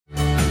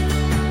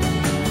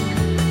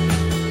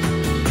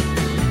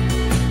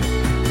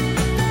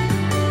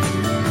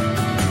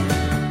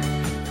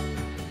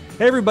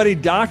Hey everybody,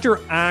 Dr.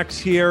 Axe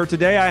here.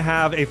 Today I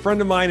have a friend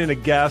of mine and a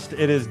guest.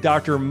 It is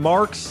Dr.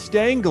 Mark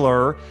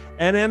Stengler,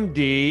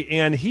 NMD,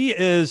 and he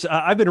is,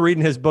 I've been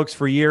reading his books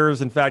for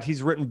years. In fact,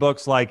 he's written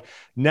books like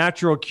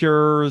Natural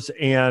Cures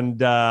and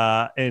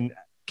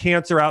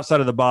Cancer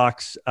Outside of the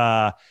Box,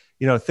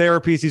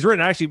 therapies. He's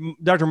written, actually,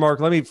 Dr.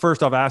 Mark, let me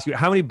first off ask you,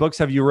 how many books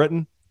have you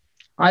written?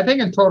 I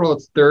think in total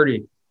it's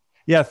 30.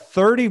 Yeah,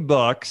 30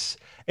 books.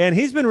 And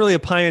he's been really a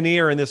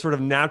pioneer in this sort of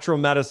natural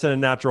medicine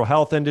and natural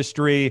health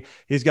industry.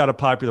 He's got a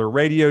popular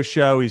radio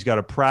show. He's got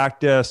a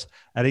practice.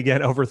 And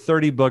again, over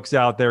 30 books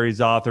out there he's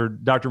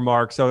authored. Dr.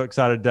 Mark, so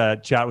excited to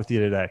chat with you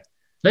today.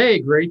 Hey,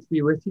 great to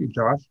be with you,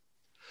 Josh.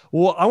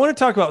 Well, I want to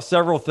talk about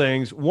several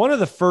things. One of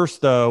the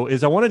first, though,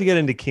 is I wanted to get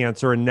into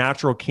cancer and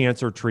natural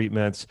cancer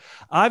treatments.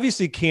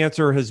 Obviously,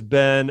 cancer has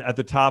been at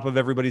the top of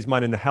everybody's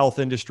mind in the health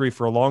industry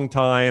for a long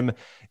time.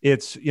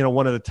 It's,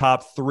 one of the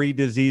top 3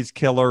 disease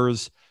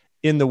killers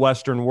in the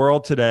Western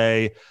world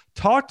today.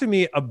 Talk to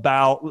me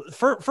about,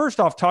 first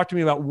off,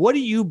 what do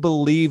you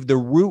believe the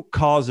root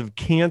cause of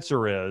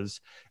cancer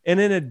is? And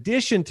in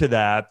addition to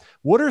that,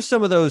 what are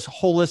some of those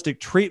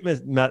holistic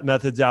treatment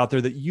methods out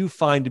there that you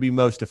find to be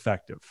most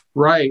effective?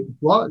 Right.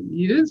 Well,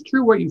 it is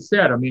true what you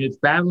said. I mean, it's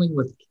battling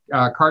with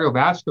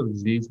cardiovascular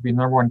disease being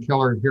the number one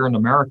killer here in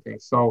America.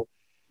 So,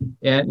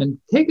 and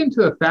take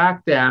into the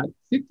fact that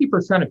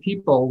 50% of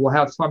people will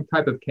have some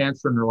type of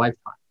cancer in their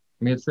lifetime.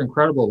 I mean, it's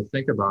incredible to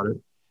think about it.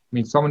 I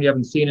mean, someone you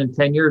haven't seen in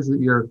 10 years,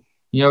 you're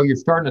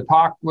starting to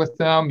talk with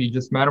them. You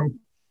just met them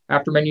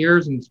after many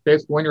years. And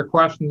basically when your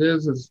question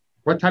is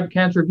what type of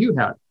cancer have you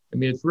had? I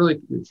mean, it's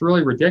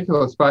really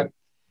ridiculous, but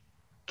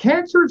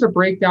cancer is a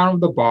breakdown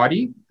of the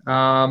body.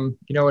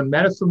 In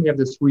medicine, we have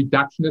this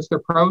reductionist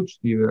approach.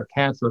 You have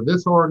cancer of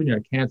this organ, you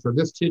have cancer of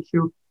this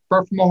tissue.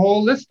 But from a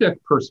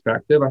holistic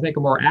perspective, I think a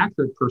more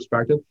accurate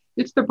perspective,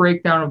 it's the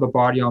breakdown of the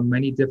body on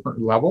many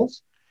different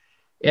levels.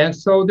 And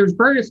so there's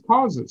various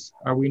causes.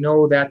 We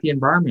know that the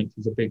environment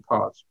is a big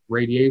cause.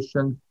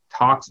 Radiation,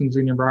 toxins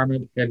in the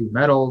environment, heavy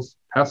metals,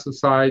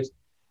 pesticides.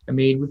 I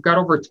mean, we've got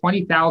over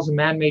 20,000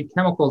 man-made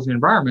chemicals in the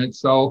environment.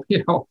 So,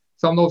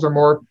 some of those are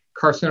more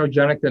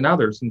carcinogenic than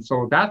others. And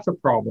so that's a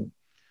problem.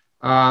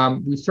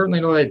 We certainly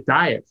know that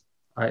diet,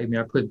 I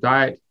put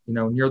diet,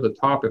 near the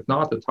top, if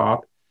not the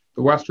top.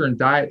 The Western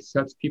diet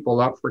sets people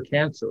up for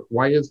cancer.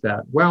 Why is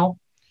that? Well,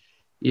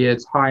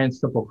 it's high in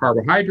simple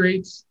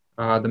carbohydrates.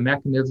 The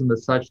mechanism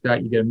is such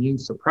that you get immune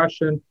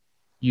suppression,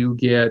 you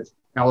get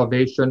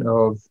elevation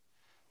of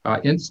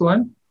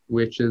insulin,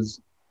 which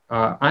is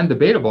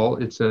undebatable.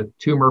 It's a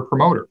tumor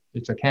promoter.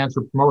 It's a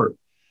cancer promoter.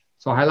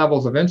 So high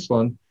levels of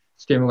insulin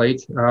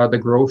stimulate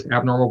the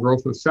abnormal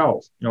growth of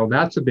cells.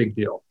 That's a big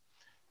deal.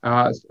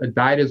 A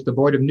diet is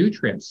devoid of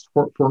nutrients.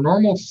 For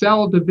normal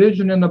cell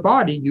division in the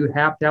body, you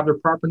have to have the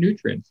proper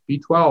nutrients,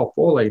 B12,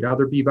 folate,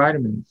 other B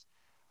vitamins,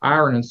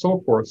 iron, and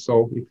so forth.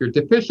 So if you're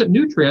deficient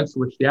nutrients,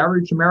 which the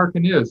average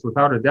American is,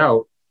 without a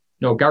doubt,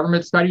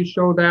 government studies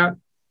show that.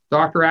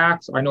 Dr.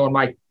 Axe, I know in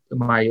my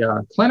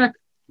clinic,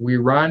 we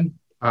run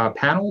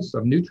panels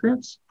of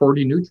nutrients,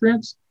 40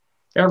 nutrients.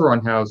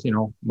 Everyone has,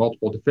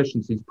 multiple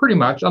deficiencies, pretty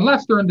much,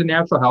 unless they're into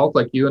natural health,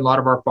 like you and a lot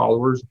of our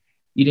followers,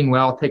 eating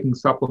well, taking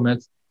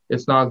supplements.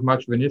 It's not as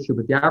much of an issue,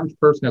 but the average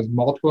person has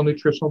multiple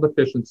nutritional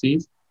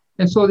deficiencies.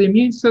 And so the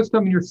immune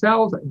system and your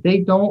cells, they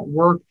don't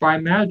work by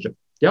magic.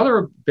 The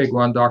other big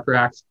one, Dr.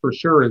 Axe, for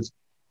sure, is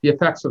the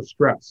effects of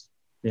stress.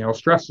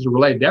 Stress is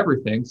related to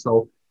everything.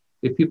 So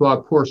if people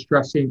have poor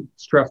stress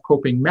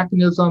coping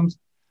mechanisms,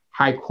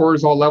 high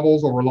cortisol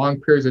levels over long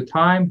periods of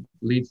time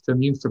leads to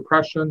immune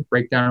suppression,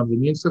 breakdown of the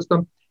immune system.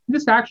 And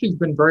this actually has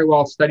been very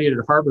well studied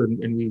at Harvard,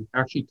 and we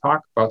actually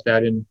talk about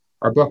that in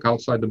our book,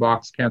 Outside the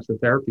Box Cancer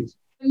Therapies.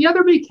 And the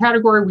other big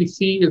category we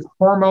see is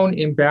hormone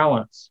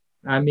imbalance.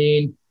 I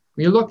mean,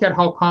 when you look at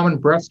how common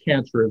breast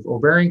cancer is,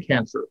 ovarian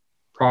cancer,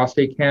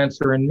 prostate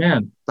cancer in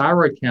men,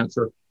 thyroid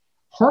cancer.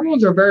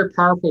 Hormones are very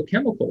powerful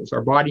chemicals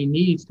our body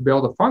needs to be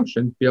able to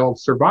function, to be able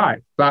to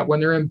survive. But when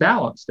they're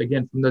imbalanced,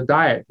 again, from the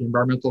diet, the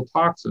environmental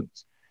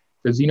toxins,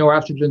 the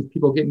xenoestrogens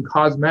people get in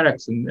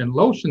cosmetics and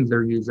lotions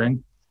they're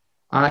using,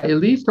 it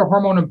leads to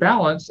hormone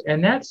imbalance,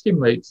 and that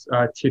stimulates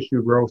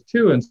tissue growth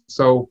too. And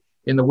so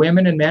in the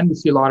women and men, we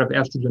see a lot of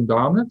estrogen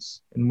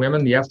dominance. In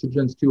women, the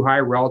estrogen is too high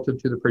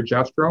relative to the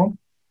progesterone.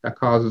 That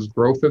causes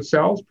growth of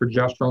cells.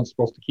 Progesterone is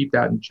supposed to keep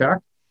that in check.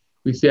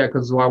 We see that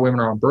because a lot of women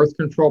are on birth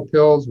control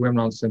pills, women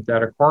on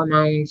synthetic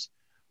hormones.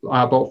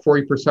 About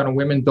 40% of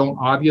women don't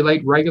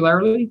ovulate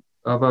regularly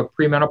of a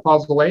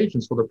premenopausal age,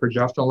 and so the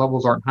progesterone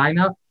levels aren't high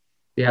enough.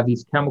 They have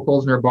these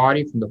chemicals in their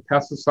body from the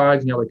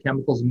pesticides and the other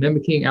chemicals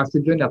mimicking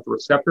estrogen at the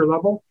receptor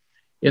level.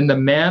 In the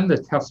men, the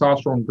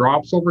testosterone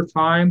drops over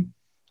time,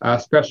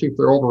 especially if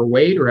they're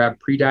overweight or have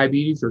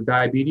prediabetes or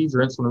diabetes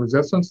or insulin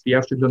resistance. The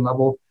estrogen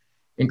level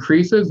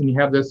increases, and you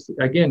have this,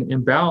 again,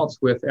 imbalance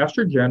with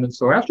estrogen. And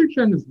so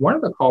estrogen is one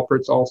of the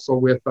culprits also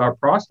with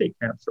prostate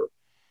cancer.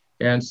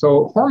 And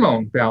so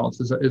hormone balance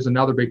is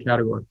another big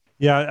category.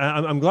 Yeah,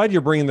 I'm glad you're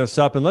bringing this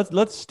up. And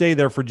let's stay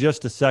there for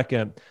just a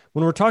second.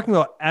 When we're talking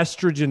about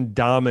estrogen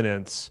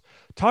dominance,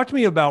 talk to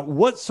me about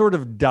what sort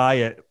of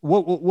diet,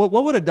 what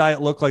would a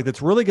diet look like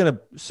that's really going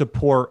to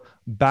support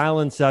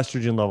balanced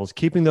estrogen levels,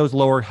 keeping those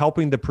lower,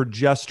 helping the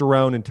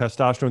progesterone and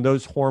testosterone,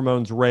 those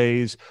hormones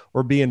raise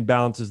or be in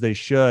balance as they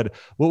should.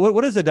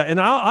 What is it? And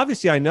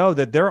obviously I know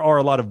that there are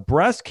a lot of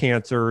breast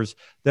cancers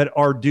that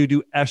are due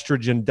to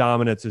estrogen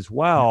dominance as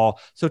well.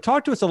 So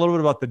talk to us a little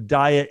bit about the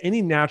diet,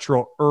 any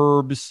natural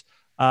herbs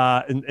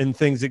and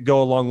things that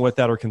go along with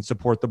that or can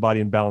support the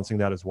body in balancing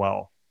that as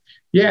well.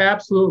 Yeah,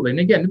 absolutely. And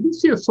again, we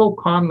see it so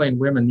commonly in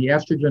women, the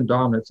estrogen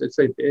dominance. It's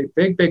a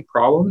big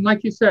problem. And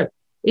like you said,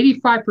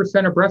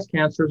 85% of breast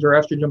cancers are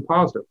estrogen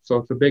positive. So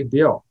it's a big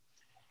deal.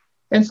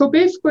 And so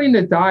basically in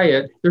the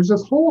diet, there's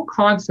this whole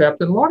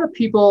concept, and a lot of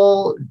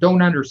people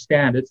don't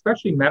understand it,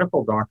 especially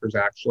medical doctors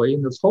actually,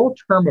 and this whole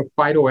term of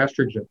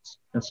phytoestrogens.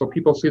 And so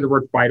people see the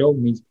word phyto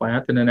means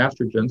plant and then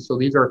estrogen. So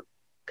these are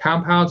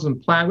compounds in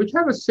plant which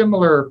have a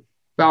similar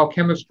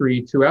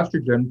biochemistry to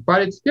estrogen,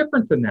 but it's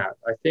different than that.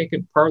 I think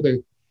it's part of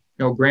the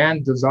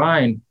grand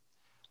design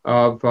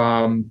of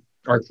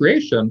our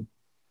creation.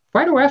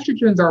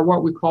 Phytoestrogens are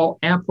what we call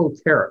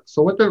amphoteric.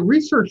 So what the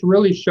research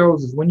really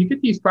shows is when you get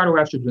these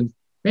phytoestrogens,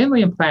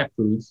 mainly in plant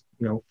foods,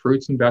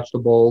 fruits and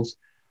vegetables,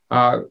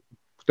 the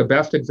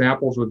best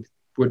examples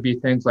would be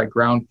things like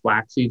ground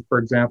flaxseed, for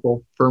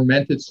example,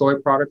 fermented soy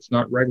products,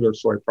 not regular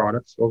soy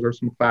products. Those are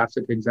some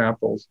classic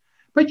examples.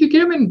 But you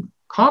get them in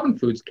common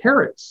foods,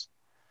 carrots,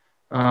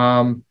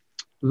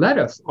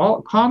 lettuce,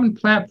 all common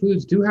plant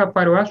foods do have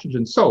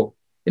phytoestrogens. So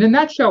in a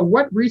nutshell,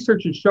 what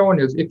research is showing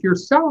is if your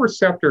cell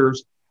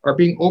receptors are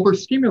being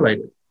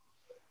overstimulated,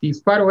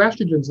 these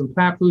phytoestrogens in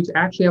plant foods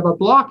actually have a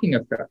blocking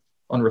effect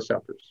on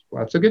receptors.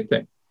 Well, that's a good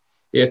thing.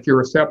 If your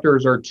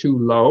receptors are too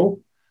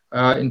low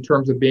in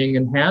terms of being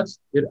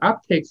enhanced, it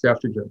uptakes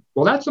estrogen.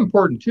 Well, that's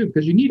important too,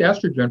 because you need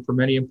estrogen for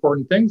many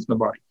important things in the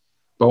body.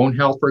 Bone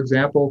health, for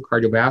example,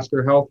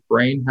 cardiovascular health,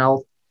 brain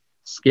health,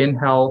 skin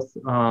health,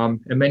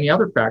 and many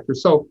other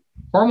factors. So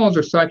hormones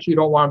are such you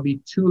don't want to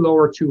be too low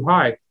or too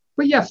high.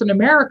 But yes, in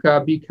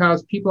America,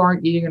 because people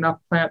aren't eating enough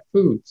plant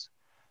foods,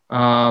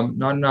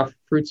 not enough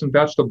fruits and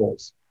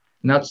vegetables,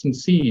 nuts and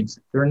seeds,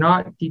 they're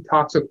not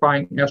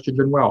detoxifying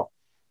estrogen well.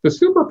 The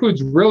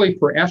superfoods really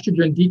for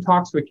estrogen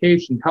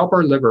detoxification, help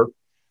our liver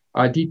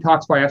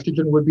detoxify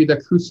estrogen, would be the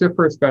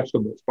cruciferous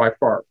vegetables by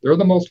far. They're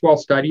the most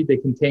well-studied. They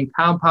contain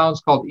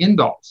compounds called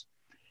indoles,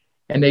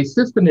 and they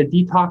assist in the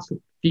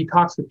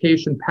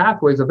detoxification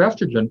pathways of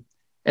estrogen.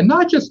 And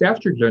not just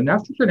estrogen.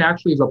 Estrogen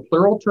actually is a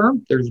plural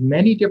term. There's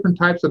many different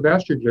types of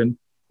estrogen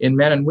in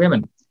men and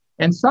women.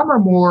 And some are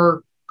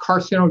more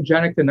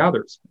carcinogenic than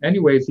others.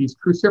 Anyways, these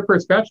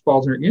cruciferous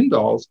vegetables or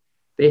indoles,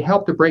 they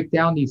help to break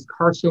down these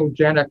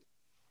carcinogenic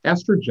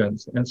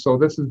estrogens. And so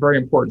this is very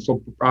important.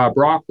 So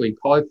broccoli,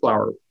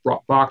 cauliflower,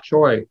 bok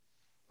choy,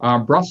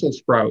 Brussels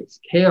sprouts,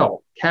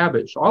 kale,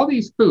 cabbage, all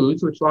these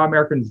foods, which a lot of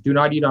Americans do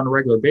not eat on a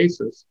regular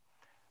basis,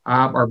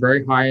 are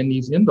very high in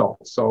these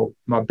indoles. So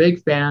I'm a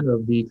big fan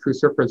of the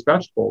cruciferous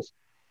vegetables.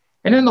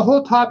 And then the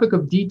whole topic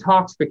of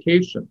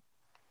detoxification.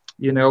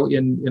 In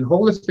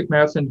holistic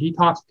medicine,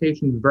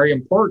 detoxification is very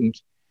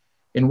important.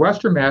 In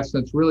Western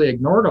medicine, it's really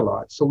ignored a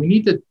lot. So we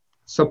need to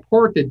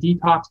support the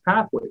detox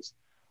pathways.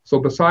 So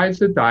besides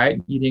the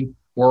diet, eating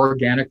more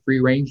organic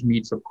free-range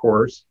meats, of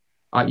course,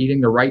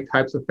 eating the right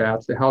types of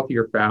fats, the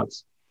healthier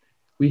fats,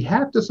 we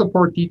have to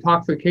support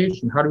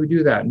detoxification. How do we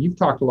do that? And you've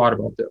talked a lot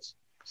about this.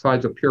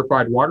 Besides a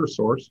purified water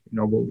source,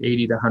 about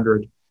 80 to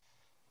 100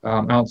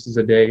 ounces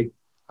a day.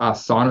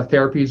 Sauna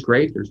therapy is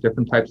great. There's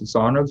different types of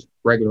saunas.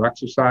 Regular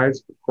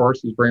exercise, of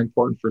course, is very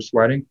important for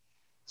sweating.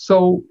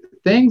 So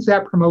things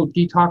that promote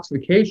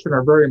detoxification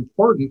are very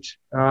important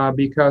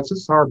because this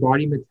is how our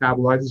body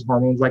metabolizes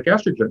hormones like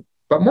estrogen.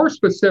 But more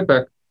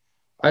specific,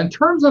 in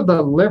terms of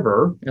the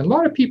liver, and a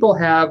lot of people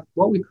have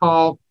what we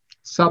call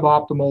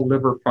suboptimal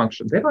liver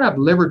function. They don't have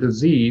liver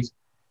disease,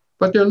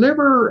 but their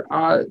liver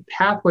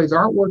pathways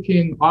aren't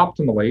working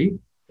optimally.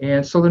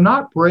 And so they're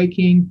not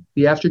breaking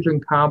the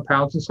estrogen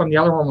compounds and some of the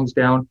other hormones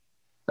down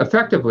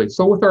effectively.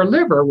 So with our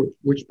liver,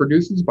 which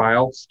produces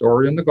bile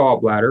stored in the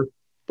gallbladder,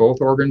 both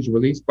organs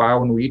release bile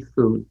when we eat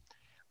food.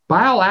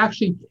 Bile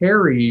actually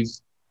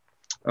carries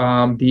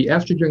the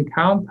estrogen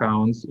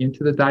compounds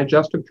into the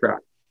digestive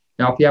tract.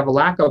 Now, if you have a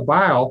lack of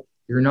bile,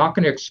 you're not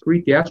going to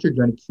excrete the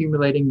estrogen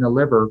accumulating in the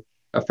liver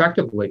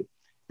effectively.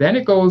 Then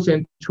it goes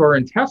into our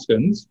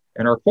intestines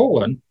and our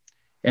colon.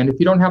 And if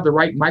you don't have the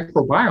right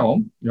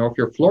microbiome, if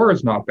your flora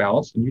is not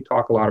balanced, and you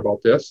talk a lot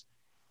about this,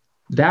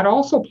 that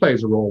also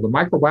plays a role. The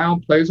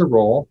microbiome plays a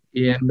role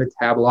in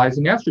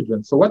metabolizing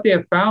estrogen. So what they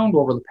have found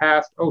over the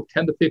past,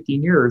 10 to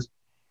 15 years,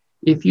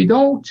 if you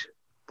don't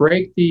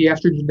break the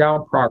estrogen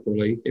down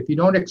properly, if you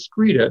don't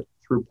excrete it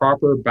through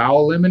proper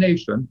bowel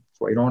elimination,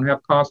 so you don't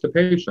have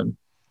constipation,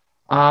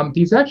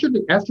 these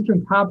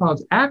estrogen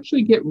compounds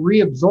actually get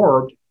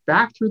reabsorbed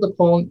back through the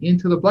colon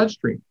into the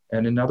bloodstream.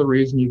 And another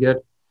reason you get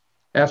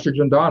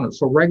estrogen dominance.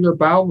 So regular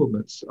bowel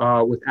movements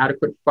with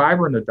adequate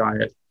fiber in the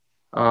diet,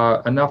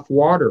 enough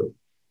water,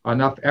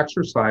 enough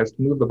exercise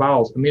to move the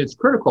bowels. I mean, it's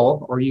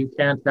critical or you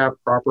can't have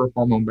proper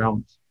hormone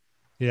balance.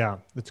 Yeah,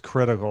 it's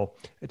critical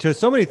to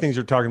so many things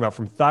you're talking about,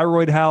 from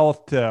thyroid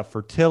health to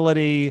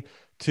fertility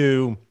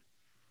to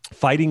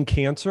fighting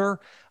cancer.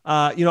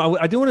 I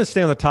do want to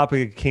stay on the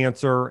topic of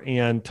cancer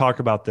and talk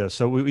about this.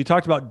 So we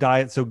talked about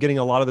diet. So getting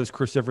a lot of those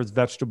cruciferous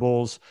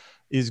vegetables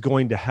is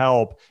going to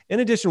help. In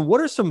addition, what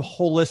are some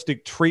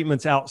holistic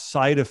treatments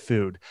outside of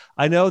food?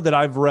 I know that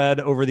I've read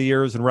over the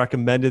years and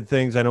recommended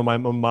things. I know my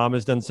mom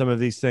has done some of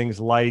these things,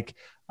 like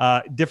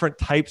different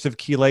types of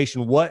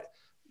chelation. What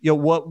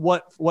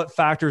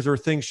factors or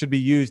things should be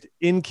used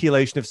in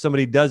chelation if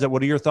somebody does it?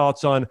 What are your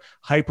thoughts on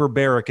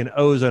hyperbaric and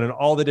ozone and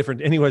all the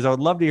different? Anyways, I would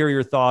love to hear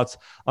your thoughts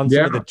on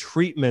some of the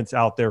treatments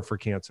out there for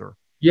cancer.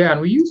 Yeah,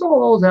 and we use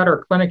all those at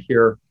our clinic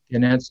here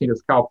in Encinitas,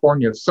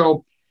 California.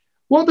 So,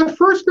 well, the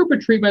first group of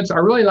treatments I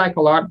really like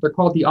a lot. They're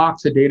called the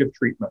oxidative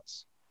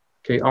treatments.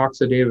 Okay,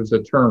 oxidative is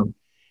a term.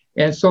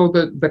 And so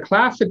the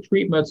classic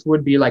treatments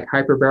would be like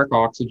hyperbaric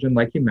oxygen,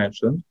 like you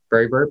mentioned,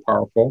 very, very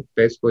powerful,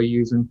 basically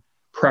using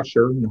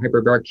pressure in the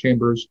hyperbaric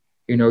chambers.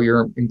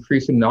 You're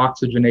increasing the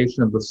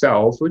oxygenation of the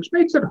cells, which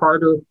makes it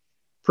harder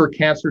for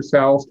cancer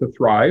cells to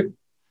thrive.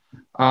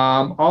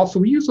 Also,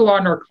 we use a lot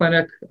in our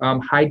clinic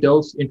high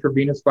dose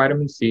intravenous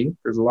vitamin C.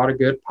 There's a lot of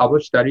good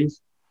published studies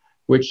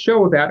which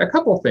show that a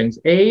couple of things.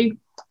 A,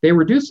 they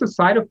reduce the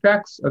side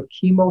effects of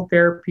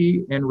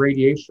chemotherapy and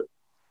radiation.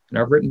 And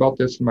I've written about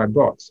this in my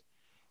books.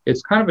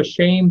 It's kind of a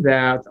shame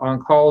that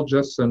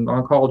oncologists and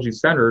oncology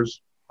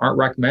centers aren't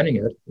recommending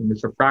it. And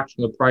it's a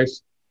fraction of the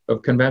price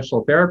of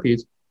conventional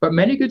therapies. But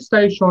many good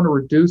studies show it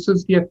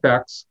reduces the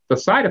effects, the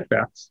side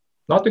effects,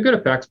 not the good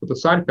effects, but the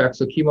side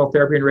effects of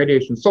chemotherapy and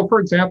radiation. So, for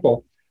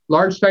example,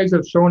 large studies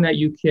have shown that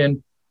you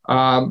can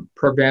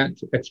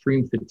prevent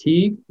extreme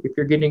fatigue if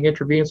you're getting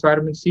intravenous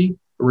vitamin C. It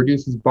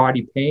reduces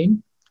body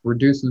pain,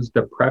 reduces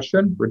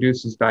depression,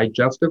 reduces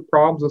digestive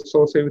problems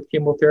associated with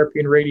chemotherapy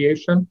and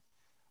radiation,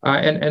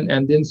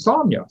 and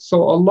insomnia.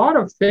 So a lot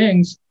of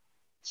things.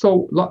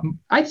 So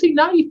I'd say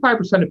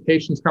 95% of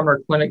patients come to our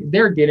clinic,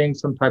 they're getting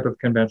some type of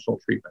conventional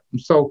treatment. And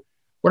so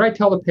what I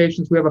tell the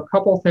patients, we have a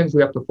couple of things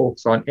we have to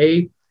focus on.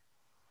 A,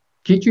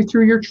 get you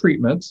through your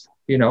treatments,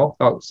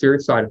 without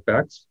serious side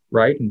effects,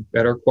 right? And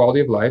better quality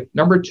of life.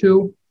 Number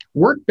two,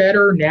 work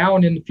better now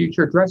and in the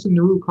future, addressing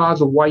the root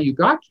cause of why you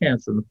got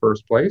cancer in the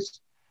first place.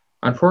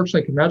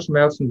 Unfortunately, conventional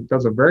medicine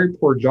does a very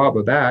poor job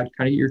of that.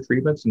 Kind of get your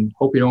treatments and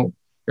hope you're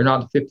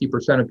not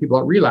 50% of people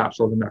that relapse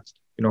over the next,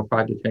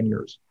 5 to 10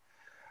 years.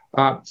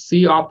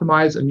 C,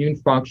 optimize immune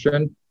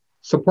function,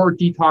 support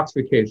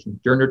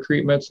detoxification during their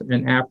treatments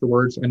and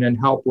afterwards, and then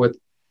help with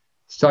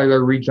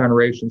cellular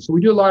regeneration. So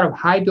we do a lot of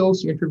high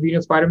dose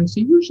intravenous vitamin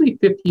C, usually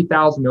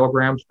 50,000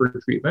 milligrams per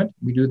treatment.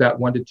 We do that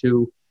 1 to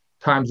 2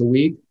 times a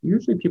week.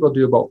 Usually people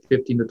do about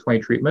 15 to 20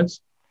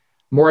 treatments.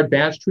 More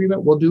advanced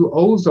treatment, we'll do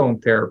ozone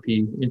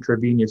therapy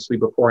intravenously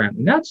beforehand.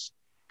 And that's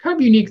kind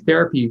of unique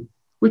therapy,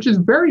 which is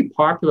very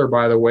popular,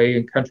 by the way,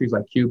 in countries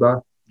like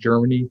Cuba,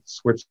 Germany,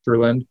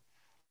 Switzerland,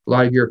 a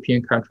lot of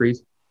European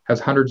countries,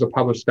 has hundreds of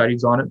published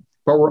studies on it.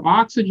 But we're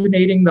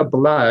oxygenating the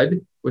blood,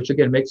 which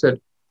again makes it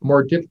a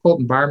more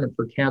difficult environment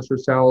for cancer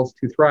cells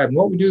to thrive. And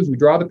what we do is we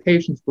draw the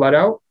patient's blood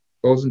out,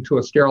 goes into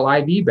a sterile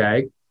IV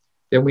bag.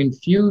 Then we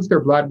infuse their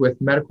blood with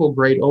medical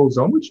grade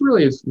ozone, which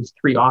really is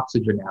 3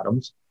 oxygen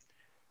atoms.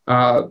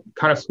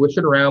 Kind of switch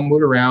it around,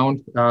 move it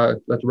around,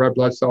 let the red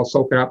blood cells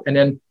soak it up, and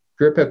then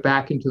drip it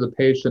back into the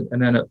patient,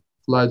 and then it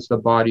floods the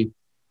body,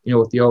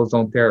 with the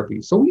ozone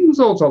therapy. So we use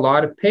those a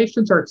lot. If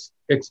patients are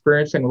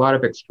experiencing a lot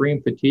of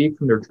extreme fatigue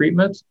from their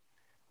treatments,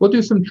 we'll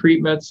do some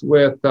treatments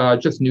with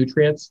just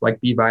nutrients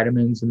like B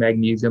vitamins and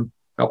magnesium,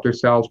 help their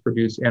cells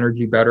produce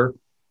energy better.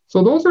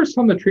 So those are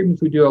some of the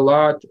treatments we do a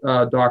lot,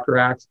 Dr.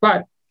 Axe.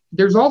 But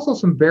there's also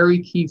some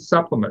very key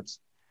supplements.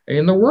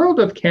 In the world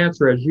of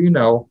cancer, as you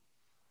know,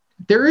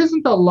 there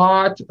isn't a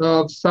lot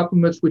of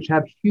supplements which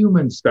have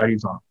human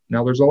studies on.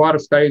 Now, there's a lot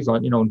of studies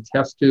on, in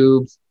test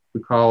tubes,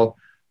 we call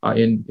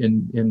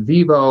in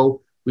vivo.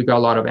 We got a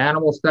lot of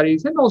animal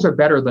studies, and those are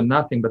better than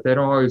nothing, but they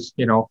don't always,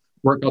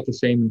 work out the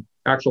same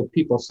actual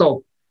people.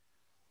 So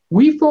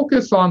we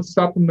focus on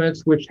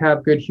supplements which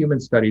have good human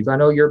studies. I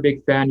know you're a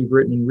big fan. You've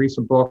written in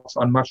recent books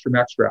on mushroom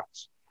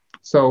extracts.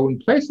 So in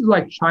places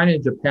like China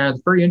and Japan,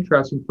 it's very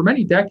interesting. For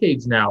many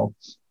decades now,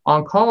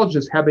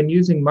 oncologists have been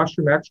using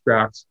mushroom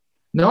extracts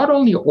not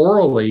only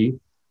orally,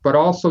 but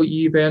also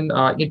even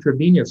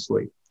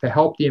intravenously to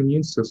help the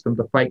immune system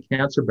to fight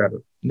cancer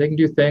better. And they can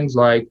do things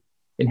like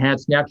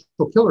enhance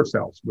natural killer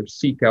cells, which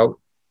seek out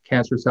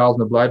cancer cells in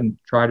the blood and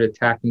try to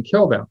attack and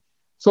kill them.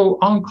 So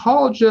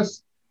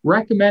oncologists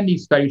recommend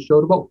these studies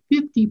showed about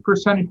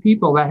 50% of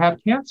people that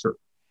have cancer.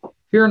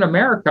 Here in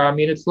America,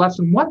 it's less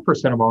than 1%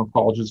 of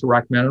oncologists who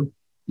recommend them,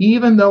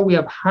 even though we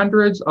have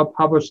hundreds of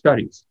published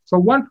studies. So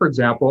one, for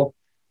example,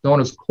 known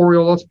as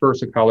Coriolus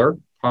versicolor,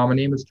 common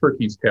name is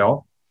turkey's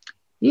tail.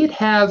 It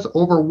has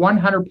over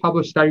 100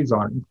 published studies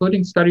on it,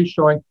 including studies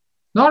showing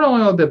not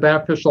only the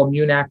beneficial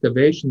immune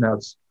activation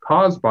that's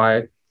caused by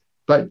it,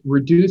 but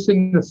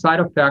reducing the side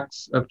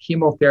effects of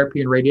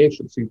chemotherapy and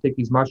radiation. So you take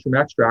these mushroom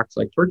extracts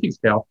like turkey's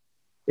tail,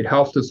 it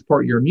helps to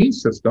support your immune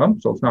system,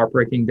 so it's not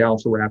breaking down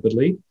so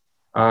rapidly.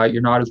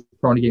 You're not as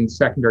prone to getting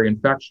secondary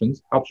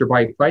infections, helps your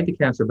body fight the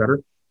cancer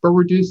better, but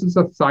reduces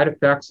the side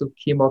effects of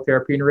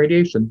chemotherapy and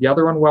radiation. The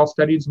other one well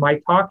studied is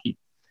maitake,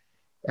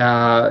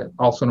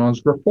 also known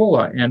as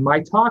Grifola. And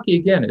maitake,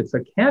 again, it's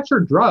a cancer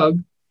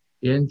drug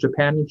in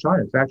Japan and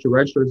China. It's actually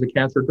registered as a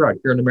cancer drug.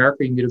 Here in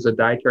America, you can get it as a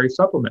dietary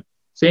supplement.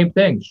 Same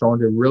thing, shown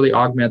to really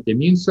augment the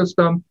immune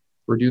system,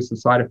 reduce the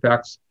side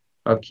effects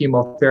of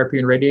chemotherapy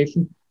and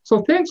radiation.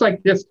 So things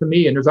like this to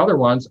me, and there's other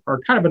ones, are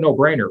kind of a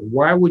no-brainer.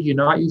 Why would you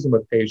not use them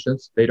with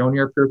patients? They don't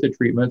interfere with the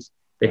treatments.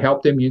 They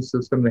help the immune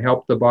system. They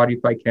help the body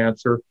fight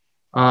cancer.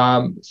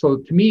 So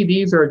to me,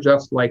 these are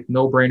just like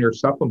no-brainer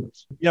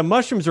supplements. Yeah,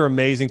 mushrooms are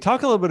amazing.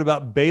 Talk a little bit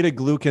about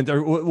beta-glucans.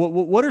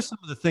 What are some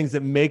of the things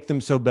that make them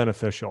so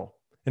beneficial,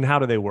 and how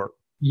do they work?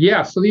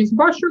 Yeah, so these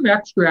mushroom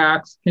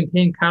extracts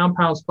contain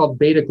compounds called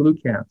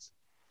beta-glucans.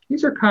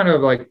 These are kind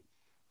of like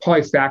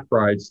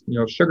polysaccharides,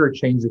 sugar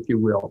chains, if you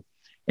will.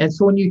 And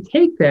so when you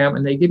take them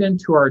and they get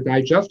into our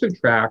digestive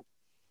tract,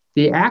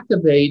 they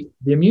activate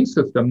the immune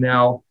system.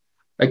 Now,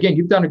 again,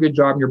 you've done a good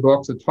job in your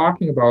books of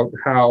talking about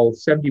how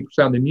 70%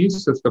 of the immune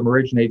system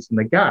originates in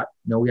the gut.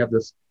 We have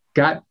this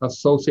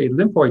gut-associated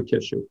lymphoid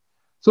tissue.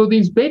 So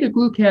these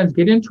beta-glucans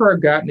get into our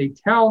gut and they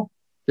tell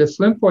this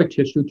lymphoid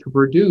tissue to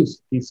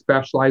produce these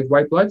specialized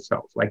white blood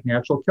cells, like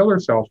natural killer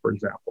cells, for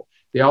example.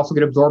 They also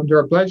get absorbed into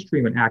our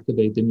bloodstream and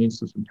activate the immune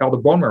system, tell the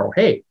bone marrow,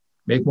 hey,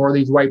 make more of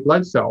these white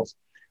blood cells.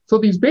 So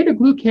these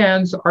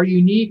beta-glucans are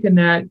unique in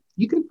that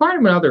you can find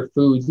them in other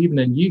foods, even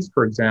in yeast,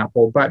 for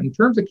example. But in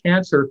terms of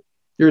cancer,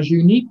 there's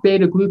unique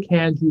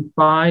beta-glucans you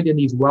find in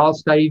these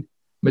well-studied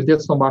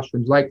medicinal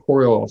mushrooms like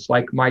coriolis,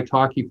 like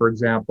maitake, for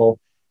example,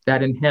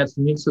 that enhance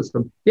the immune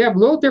system. They have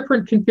little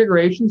different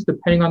configurations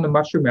depending on the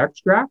mushroom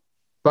extract,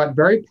 but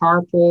very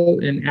powerful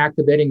in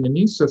activating the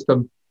immune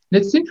system.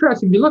 And it's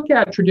interesting, if you look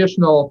at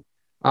traditional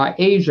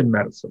Asian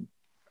medicine,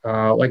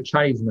 like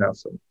Chinese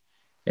medicine,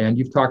 and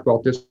you've talked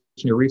about this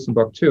in your recent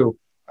book too,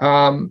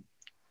 the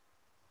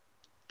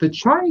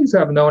Chinese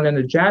have known and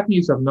the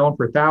Japanese have known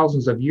for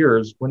thousands of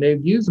years, when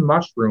they've used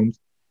mushrooms,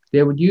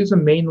 they would use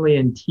them mainly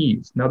in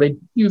teas. Now they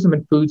use them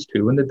in foods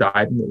too, in the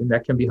diet, and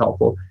that can be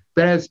helpful.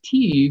 But as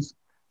teas,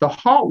 the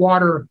hot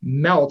water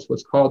melts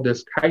what's called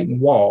this chitin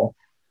wall,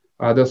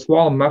 this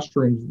wall of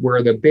mushrooms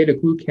where the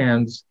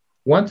beta-glucans,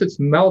 once it's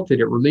melted,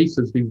 it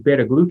releases these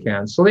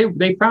beta-glucans. So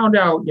they found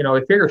out, they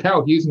figured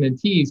out using in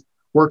teas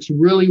works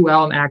really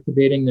well in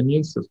activating the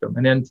immune system.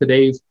 And then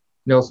today's,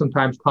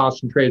 sometimes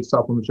concentrated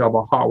supplements have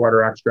hot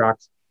water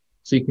extracts,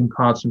 so you can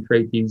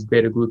concentrate these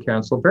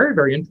beta-glucans. So very,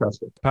 very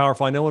interesting.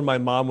 Powerful. I know when my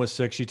mom was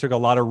sick, she took a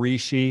lot of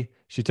reishi.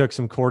 She took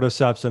some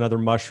cordyceps and other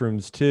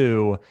mushrooms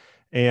too.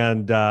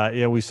 And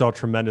we saw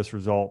tremendous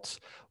results.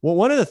 Well,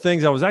 one of the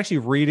things, I was actually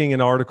reading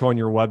an article on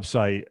your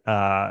website,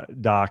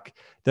 Doc,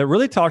 that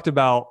really talked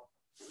about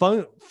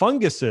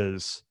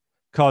funguses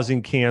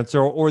causing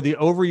cancer or the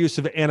overuse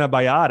of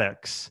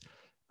antibiotics.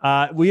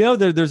 We know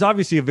that there's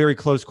obviously a very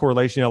close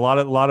correlation. A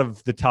lot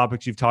of the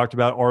topics you've talked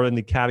about are in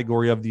the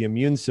category of the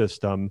immune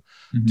system.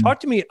 Mm-hmm.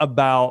 Talk to me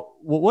about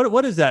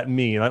what does that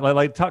mean?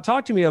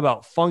 Talk to me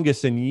about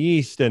fungus and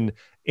yeast and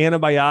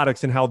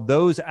antibiotics and how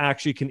those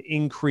actually can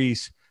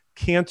increase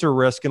cancer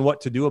risk and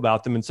what to do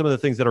about them and some of the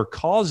things that are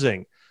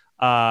causing,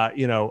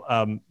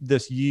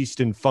 this yeast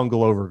and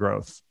fungal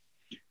overgrowth.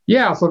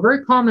 Yeah, so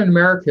very common in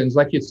Americans,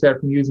 like you said,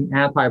 from using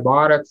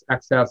antibiotics,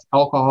 excess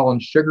alcohol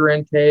and sugar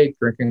intake,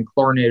 drinking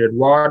chlorinated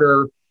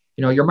water,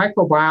 your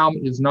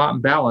microbiome is not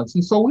in balance.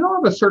 And so we all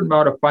have a certain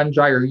amount of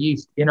fungi or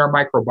yeast in our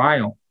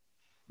microbiome.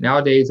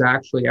 Nowadays,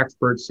 actually,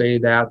 experts say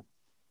that,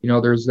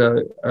 there's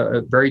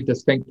a very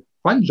distinct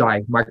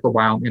fungi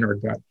microbiome in our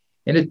gut.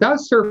 And it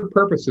does serve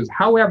purposes.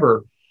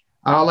 However,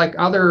 like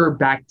other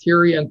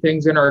bacteria and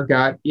things in our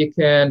gut, it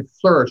can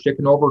flourish, it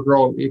can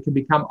overgrow, it can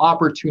become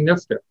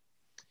opportunistic.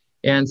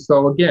 And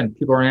so again,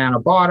 people are on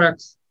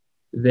antibiotics,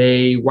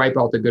 they wipe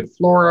out the good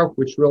flora,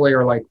 which really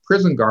are like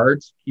prison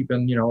guards,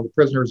 keeping, the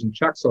prisoners in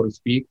check, so to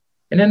speak.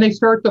 And then they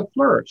start to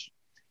flourish.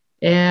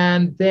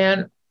 And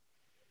then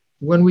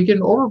when we get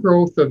an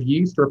overgrowth of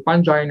yeast or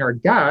fungi in our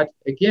gut,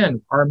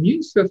 again, our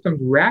immune system's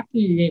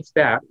reacting against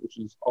that, which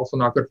is also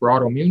not good for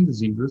autoimmune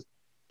diseases,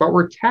 but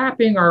we're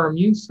tapping our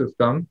immune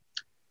system,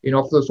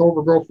 for this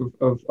overgrowth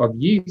of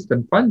yeast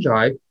and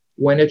fungi,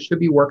 when it should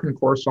be working, of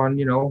course, on,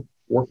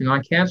 working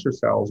on cancer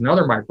cells and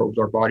other microbes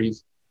our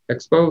body's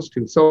exposed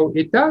to. So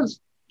it does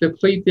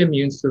deplete the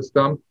immune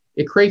system.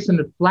 It creates an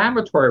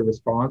inflammatory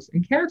response.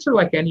 And cancer,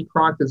 like any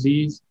chronic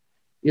disease,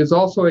 is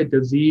also a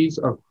disease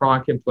of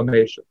chronic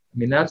inflammation. I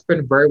mean, that's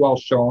been very well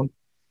shown.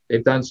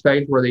 They've done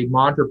studies where they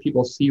monitor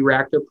people's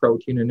C-reactive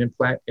protein, an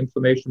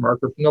inflammation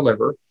marker from the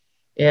liver.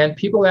 And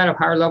people that have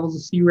higher levels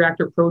of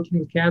C-reactive protein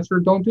with cancer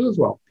don't do as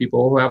well.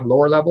 People who have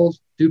lower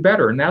levels do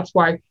better. And that's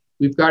why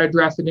we've got to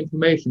address that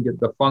inflammation, get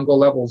the fungal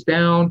levels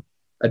down,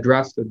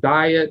 address the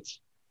diet,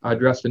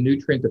 address the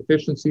nutrient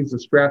deficiencies, the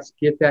stress,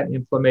 get that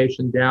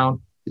inflammation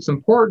down. It's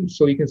important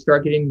so you can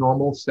start getting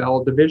normal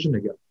cell division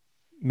again.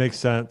 Makes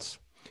sense.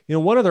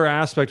 One other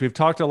aspect, we've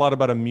talked a lot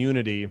about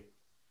immunity,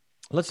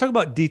 Let's talk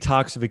about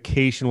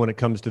detoxification when it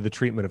comes to the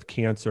treatment of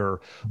cancer.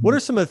 What are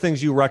some of the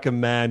things you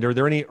recommend? Are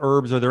there any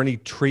herbs? Are there any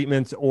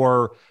treatments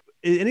or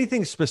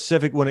anything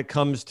specific when it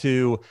comes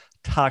to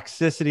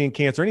toxicity in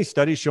cancer? Any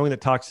studies showing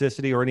that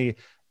toxicity or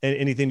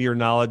anything to your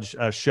knowledge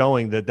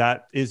showing that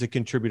that is a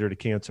contributor to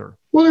cancer?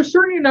 Well, there's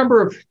certainly a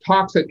number of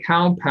toxic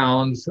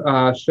compounds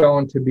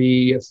shown to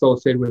be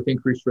associated with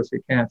increased risk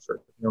of cancer.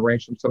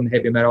 Range from some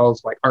heavy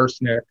metals like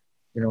arsenic,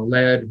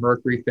 lead,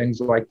 mercury, things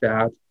like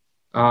that.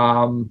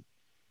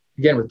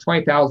 Again, with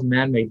 20,000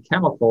 man-made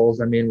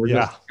chemicals, I mean, we're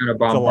just kind of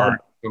bombarded.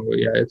 So,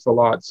 yeah, it's a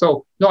lot.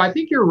 So, no, I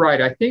think you're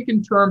right. I think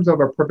in terms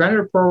of a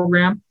preventative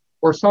program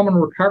or someone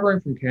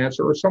recovering from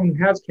cancer or someone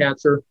who has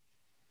cancer,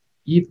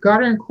 you've got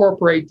to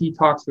incorporate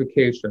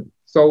detoxification.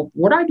 So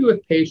what I do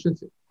with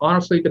patients,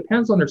 honestly,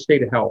 depends on their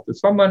state of health. If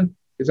someone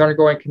is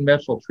undergoing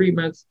conventional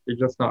treatments, they're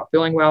just not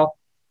feeling well,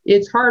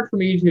 it's hard for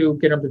me to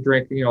get them to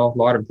drink, a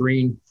lot of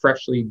green,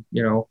 freshly,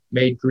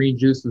 made green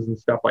juices and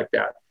stuff like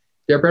that.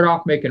 They're better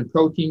off making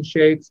protein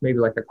shakes, maybe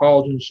like a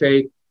collagen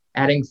shake,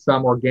 adding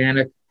some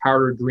organic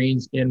powdered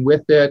greens in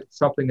with it,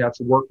 something that's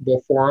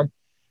workable for them.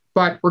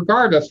 But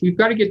regardless, we've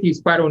got to get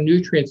these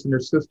phytonutrients in their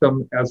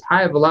system as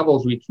high of a level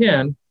as we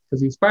can,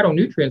 because these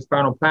phytonutrients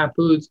found in plant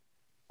foods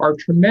are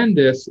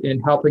tremendous in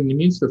helping the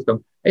immune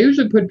system. I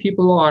usually put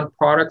people on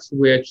products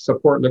which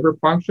support liver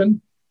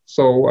function.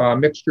 So a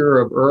mixture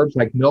of herbs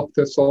like milk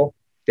thistle,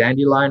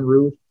 dandelion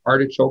root,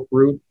 artichoke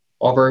root,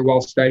 all very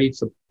well studied,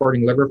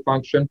 supporting liver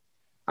function.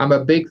 I'm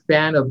a big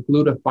fan of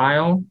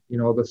glutathione,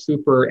 the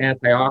super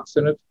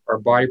antioxidant our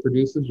body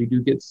produces. You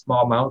do get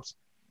small amounts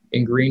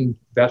in green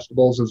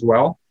vegetables as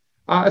well,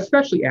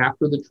 especially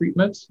after the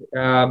treatments.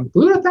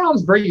 Glutathione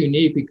is very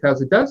unique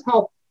because it does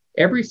help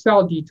every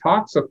cell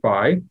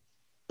detoxify,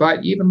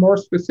 but even more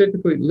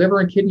specifically, liver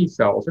and kidney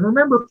cells. And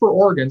remember, for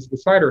organs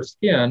beside our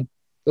skin,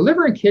 the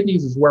liver and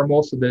kidneys is where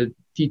most of the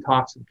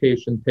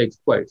detoxification takes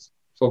place.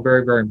 So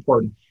very, very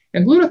important.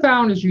 And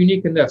glutathione is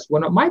unique in this.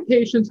 When my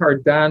patients are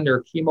done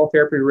their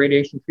chemotherapy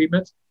radiation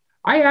treatments,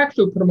 I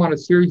actually put them on a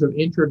series of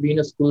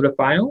intravenous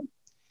glutathione,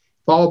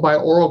 followed by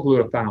oral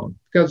glutathione,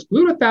 because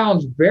glutathione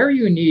is very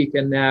unique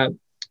in that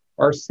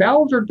our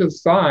cells are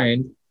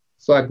designed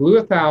so that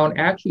glutathione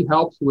actually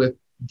helps with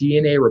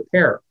DNA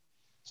repair.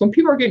 So when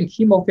people are getting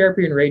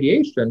chemotherapy and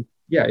radiation,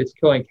 yeah, it's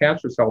killing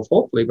cancer cells,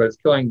 hopefully, but it's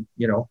killing,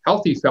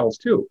 healthy cells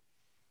too.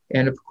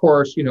 And of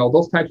course,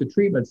 those types of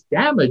treatments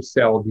damage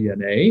cell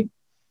DNA.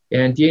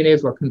 And DNA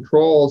is what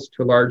controls,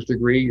 to a large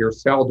degree, your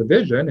cell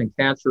division, and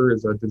cancer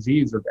is a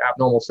disease of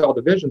abnormal cell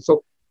division.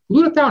 So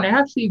glutathione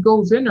actually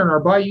goes in there, and our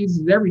body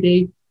uses it every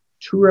day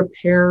to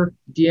repair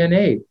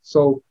DNA.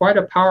 So quite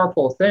a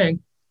powerful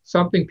thing,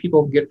 something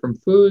people get from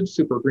foods,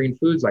 super green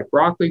foods like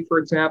broccoli, for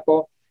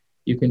example.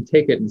 You can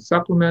take it in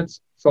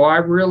supplements. So I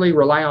really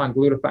rely on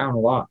glutathione a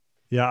lot.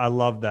 Yeah, I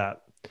love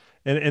that.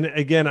 And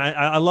again,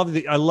 I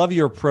love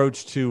your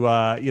approach to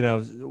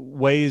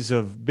ways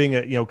of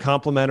being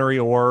complementary,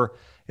 or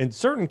in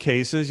certain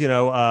cases,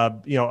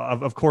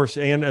 of course,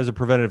 and as a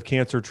preventative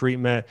cancer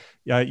treatment,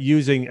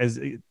 using as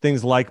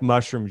things like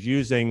mushrooms,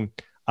 using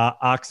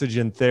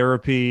oxygen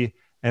therapy,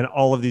 and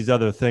all of these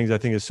other things, I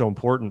think is so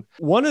important.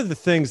 One of the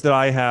things that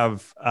I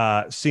have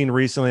seen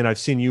recently, and I've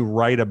seen you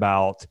write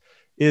about,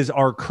 is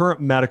our current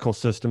medical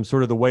system,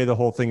 sort of the way the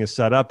whole thing is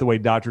set up, the way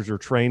doctors are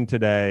trained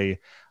today.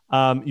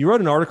 You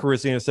wrote an article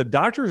recently and it said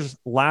doctors'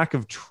 lack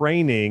of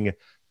training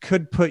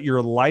could put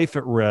your life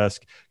at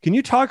risk. Can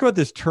you talk about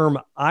this term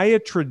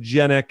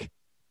iatrogenic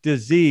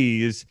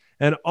disease?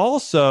 And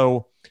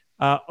also,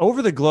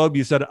 over the globe,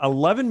 you said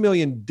 11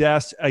 million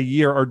deaths a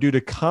year are due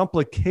to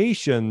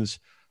complications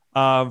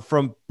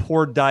from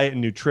poor diet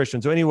and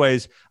nutrition. So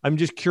anyways, I'm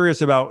just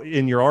curious about,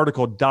 in your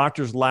article,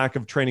 doctors' lack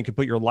of training could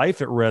put your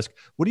life at risk.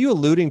 What are you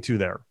alluding to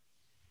there?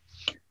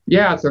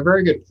 Yeah, it's a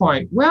very good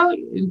point. Well,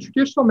 in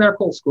traditional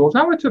medical schools,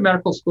 I went to a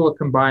medical school that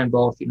combined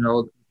both,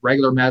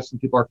 regular medicine,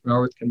 people are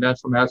familiar with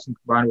conventional medicine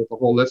combined with the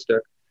holistic.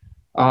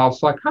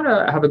 So I kind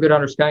of have a good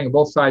understanding of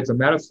both sides of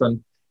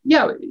medicine.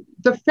 Yeah,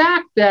 the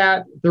fact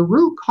that the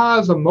root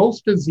cause of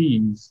most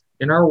disease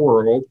in our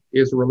world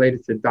is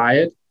related to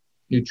diet,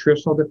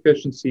 nutritional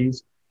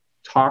deficiencies,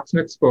 toxin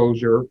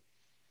exposure,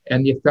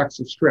 and the effects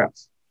of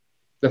stress.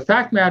 The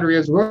fact of the matter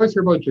is, we always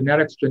hear about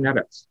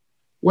genetics.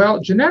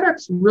 Well,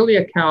 genetics really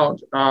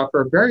account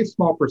for a very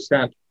small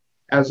percent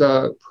as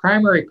a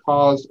primary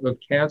cause of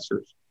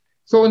cancers.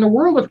 So in the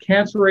world of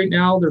cancer right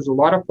now, there's a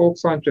lot of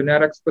folks on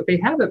genetics, but they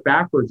have it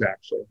backwards,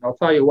 actually. I'll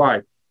tell you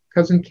why.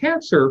 Because in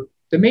cancer,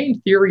 the main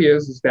theory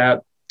is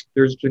that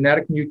there's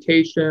genetic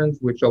mutations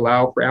which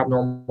allow for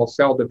abnormal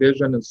cell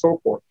division and so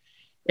forth.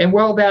 And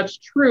while that's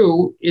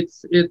true,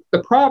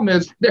 the problem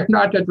is they're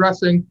not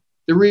addressing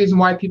the reason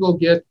why people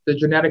get the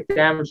genetic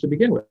damage to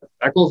begin with.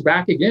 That goes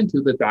back again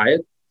to the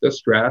diet, the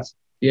stress,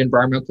 the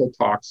environmental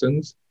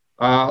toxins,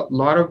 a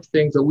lot of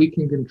things that we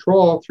can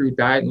control through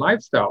diet and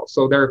lifestyle.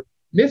 So they're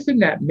missing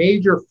that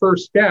major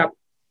first step,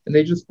 and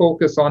they just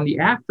focus on the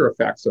after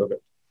effects of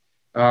it,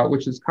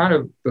 which is kind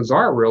of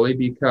bizarre, really,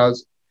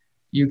 because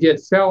you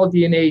get cell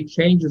DNA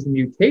changes and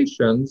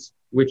mutations,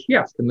 which,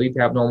 yes, can lead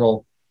to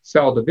abnormal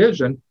cell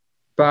division.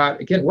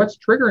 But again, what's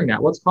triggering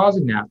that? What's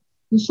causing that?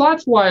 And so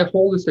that's why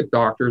holistic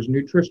doctors,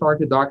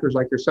 nutrition-oriented doctors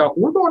like yourself,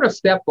 we're going a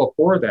step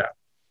before that.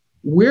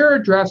 We're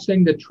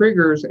addressing the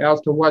triggers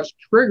as to what's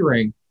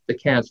triggering the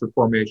cancer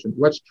formation,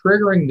 what's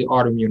triggering the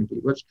autoimmunity,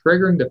 what's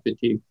triggering the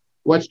fatigue,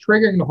 what's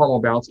triggering the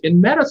hormone balance.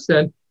 In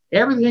medicine,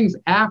 everything's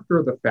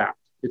after the fact.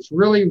 It's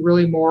really,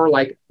 really more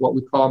like what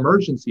we call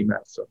emergency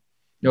medicine.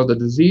 The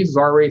disease is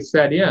already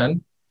set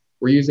in.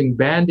 We're using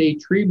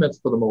Band-Aid treatments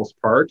for the most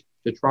part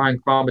to try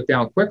and calm it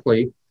down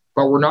quickly,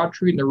 but we're not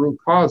treating the root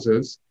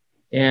causes.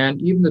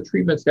 And even the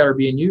treatments that are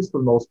being used for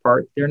the most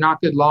part, they're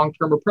not good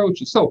long-term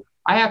approaches. So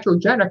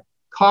iatrogenic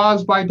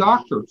caused by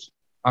doctors.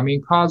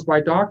 Caused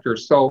by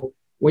doctors. So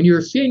when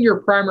you're seeing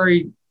your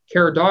primary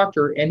care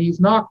doctor and he's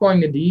not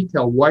going into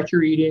detail what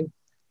you're eating,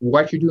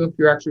 what you're doing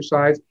for your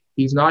exercise,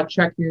 he's not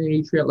checking your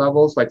nutrient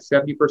levels, like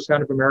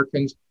 70% of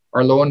Americans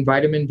are low in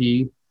vitamin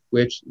D,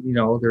 which,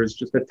 there's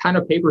just a ton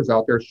of papers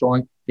out there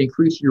showing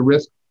increase your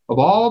risk of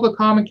all the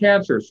common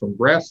cancers, from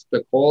breast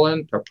to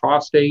colon to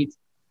prostate,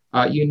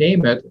 you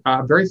name it.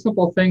 A very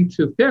simple thing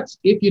to fix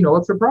if you know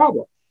it's a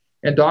problem.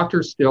 And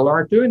doctors still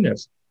aren't doing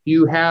this.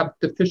 You have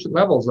deficient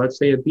levels, let's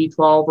say of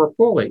B12 or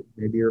folate.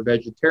 Maybe you're a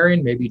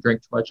vegetarian, maybe you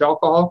drink too much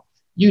alcohol.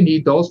 You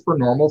need those for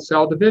normal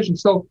cell division.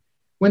 So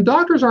when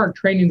doctors aren't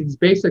training these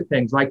basic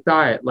things like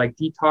diet, like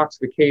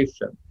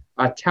detoxification,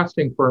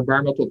 testing for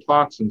environmental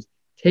toxins,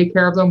 take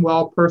care of them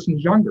while a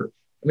person's younger.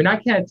 I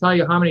can't tell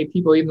you how many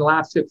people even the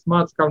last 6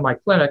 months come to my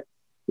clinic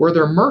where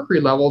their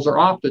mercury levels are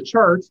off the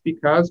charts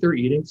because they're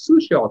eating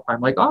sushi all the time,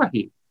 like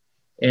ahi.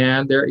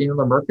 And their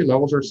mercury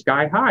levels are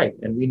sky high.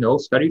 And we know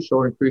studies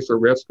show increase the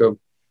risk of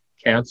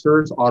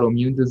cancers,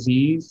 autoimmune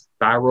disease,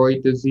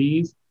 thyroid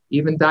disease,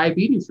 even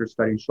diabetes are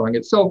studies showing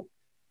it. So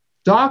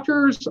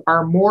doctors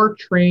are more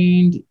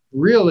trained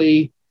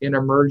really in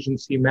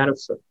emergency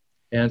medicine.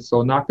 And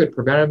so not good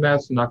preventive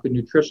medicine, not good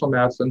nutritional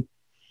medicine.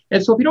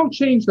 And so if you don't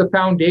change the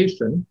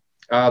foundation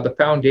of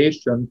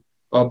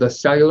the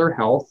cellular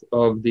health,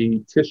 of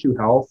the tissue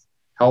health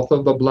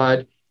of the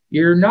blood,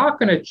 you're not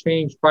going to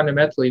change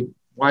fundamentally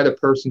why the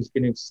person's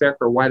getting sick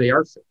or why they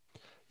are sick.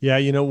 Yeah,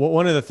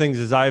 one of the things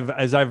is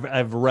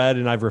I've read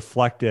and I've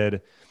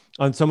reflected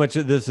on so much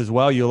of this as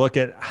well. You look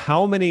at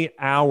how many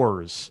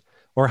hours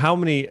or how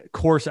many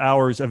course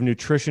hours of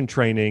nutrition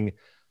training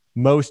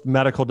most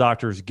medical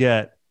doctors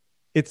get.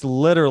 It's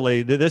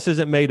literally, this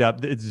isn't made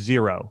up, it's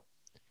zero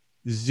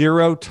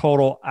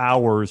total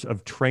hours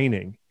of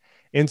training.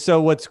 And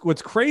so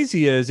what's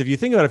crazy is if you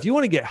think about it, if you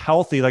want to get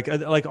healthy,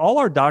 like all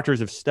our doctors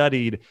have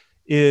studied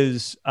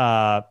is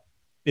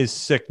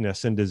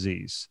sickness and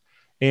disease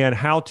and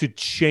how to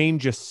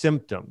change a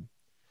symptom.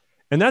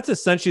 And that's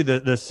essentially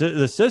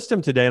the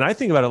system today. And I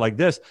think about it like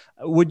this.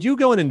 Would you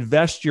go and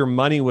invest your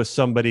money with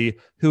somebody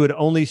who had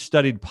only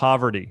studied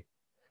poverty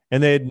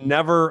and they had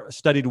never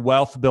studied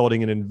wealth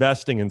building and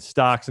investing in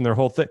stocks and their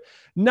whole thing?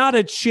 Not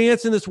a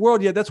chance in this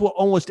world yet. That's what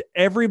almost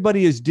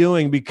everybody is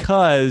doing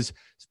because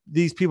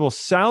these people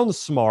sound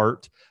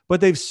smart,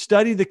 but they've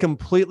studied the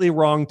completely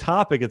wrong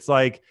topic. It's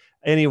like,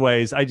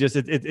 anyways,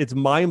 it's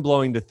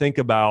mind-blowing to think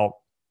about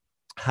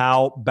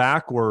how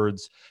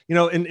backwards,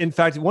 in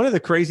fact, one of the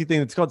crazy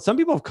things it's called, some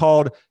people have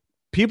called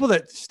people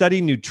that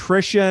study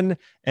nutrition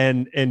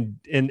and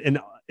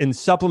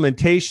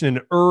supplementation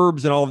and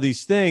herbs and all of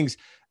these things,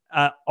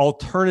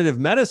 alternative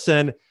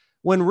medicine,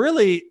 when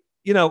really,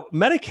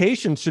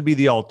 medication should be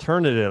the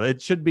alternative.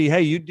 It should be,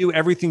 hey, you do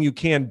everything you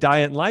can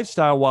diet and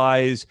lifestyle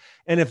wise.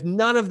 And if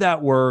none of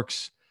that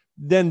works,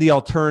 then the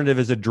alternative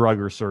is a drug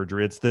or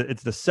surgery. It's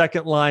the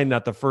second line,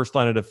 not the first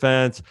line of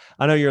defense.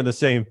 I know you're on the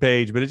same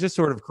page, but it's just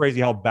sort of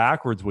crazy how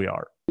backwards we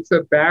are. It's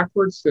a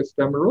backwards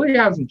system. It really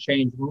hasn't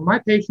changed. When my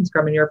patients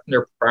come in here from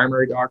their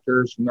primary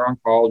doctors, from their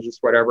oncologists,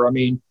 whatever,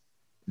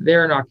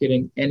 they're not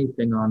getting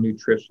anything on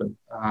nutrition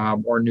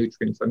or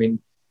nutrients.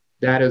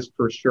 That is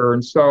for sure.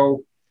 And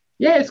so,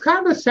 yeah, it's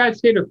kind of a sad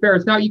state of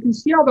affairs. Now, you can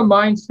see how the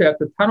mindset,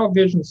 the tunnel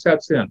vision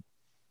sets in.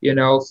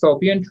 So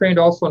being trained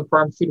also in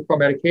pharmaceutical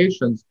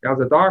medications as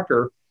a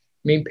doctor,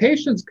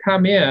 patients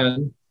come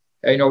in,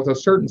 with a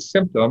certain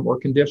symptom or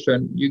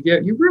condition,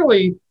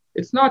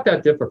 it's not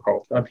that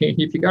difficult.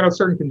 If you got a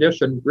certain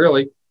condition,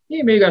 really,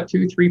 you may got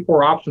 2, 3,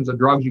 4 options of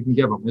drugs you can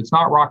give them. It's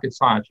not rocket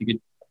science. You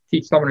could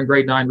teach someone in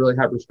grade 9 really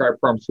how to prescribe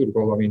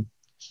pharmaceuticals.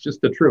 It's just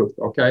the truth,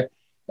 okay?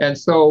 And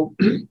so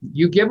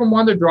you give them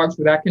one of the drugs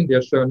for that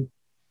condition.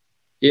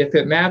 If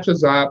it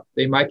matches up,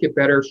 they might get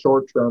better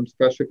short term,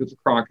 especially if it's a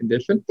chronic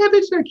condition. If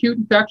it's an acute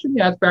infection,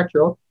 yeah, it's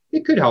bacterial.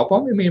 It could help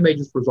them. It may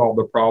just resolve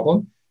the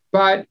problem.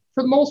 But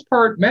for the most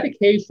part,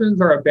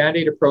 medications are a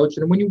Band-Aid approach.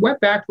 And when you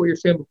went back to what you're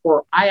saying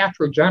before,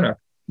 iatrogenic,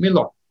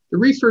 look, the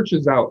research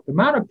is out. The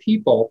amount of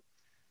people,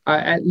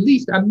 at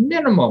least a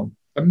minimum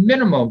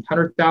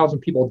 100,000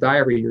 people die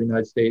every year in the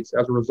United States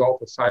as a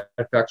result of side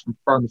effects from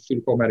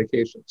pharmaceutical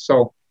medications.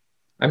 So,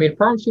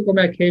 pharmaceutical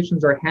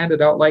medications are handed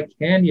out like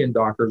candy in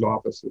doctors'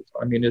 offices.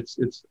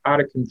 It's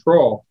out of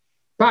control.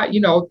 But,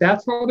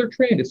 that's how they're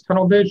trained. It's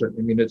tunnel vision.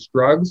 It's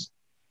drugs,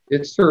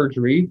 it's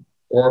surgery,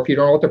 or if you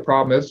don't know what the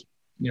problem is,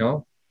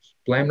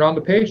 blame it on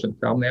the patient.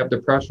 Tell them they have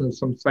depression or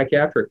some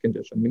psychiatric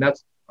condition. I mean,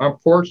 that's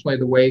unfortunately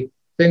the way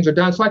things are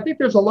done. So I think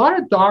there's a lot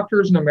of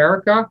doctors in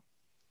America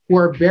who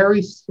are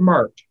very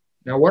smart.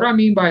 Now, what I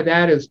mean by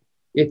that is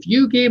if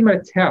you gave them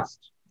a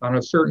test on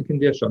a certain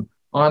condition,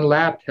 on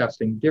lab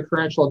testing,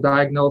 differential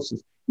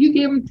diagnosis, you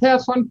gave them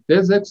tests on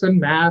physics and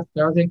math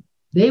and everything,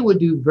 they would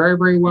do very,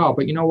 very well.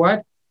 But you know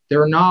what?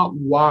 They're not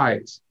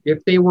wise.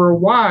 If they were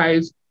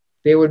wise,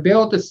 they would be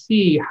able to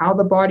see how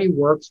the body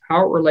works,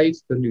 how it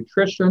relates to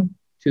nutrition,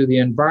 to the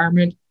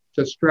environment,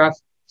 to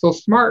stress. So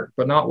smart,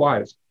 but not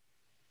wise.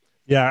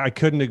 Yeah, I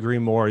couldn't agree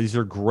more. These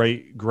are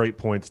great, great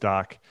points,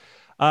 Doc.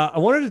 I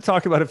wanted to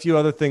talk about a few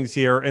other things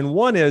here. And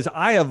one is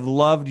I have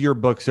loved your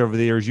books over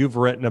the years. You've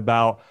written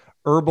about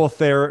herbal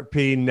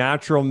therapy,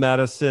 natural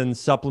medicine,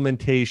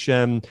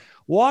 supplementation.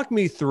 Walk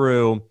me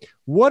through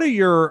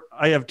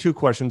I have two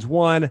questions.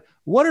 One,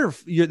 what are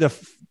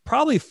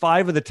probably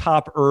 5 of the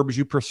top herbs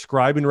you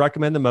prescribe and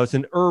recommend the most?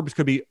 And herbs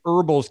could be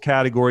herbals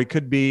category,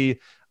 could be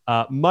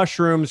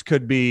mushrooms,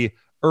 could be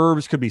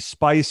herbs, could be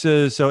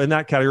spices. So in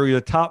that category,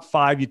 the top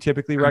 5 you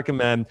typically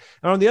recommend.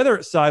 And on the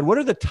other side, what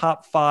are the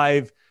top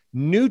 5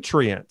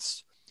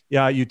 nutrients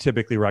you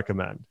typically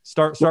recommend?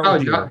 Start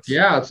with yours.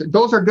 Yeah,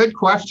 those are good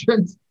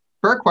questions.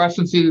 Fair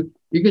questions. You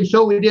can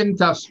show we didn't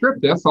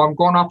script this, so I'm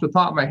going off the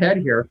top of my head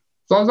here.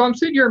 So as I'm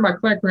sitting here in my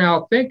clinic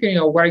now thinking,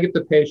 what I give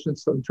the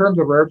patients in terms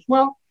of herbs,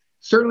 well,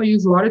 certainly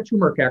use a lot of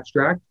turmeric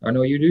extract. I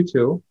know you do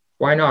too.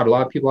 Why not? A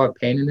lot of people have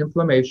pain and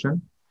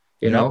inflammation.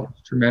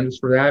 Tremendous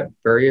for that.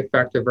 Very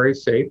effective, very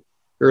safe.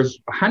 There's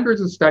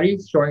hundreds of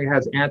studies showing it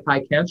has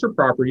anti-cancer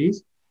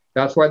properties.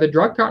 That's why the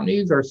drug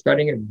companies are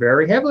studying it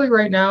very heavily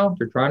right now.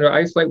 They're trying to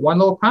isolate one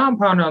little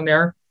compound on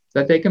there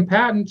that they can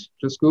patent.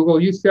 Just Google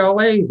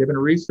UCLA. They've been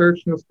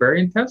researching this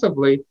very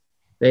intensively.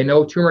 They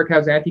know turmeric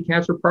has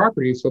anti-cancer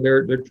properties, so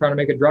they're trying to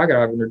make a drug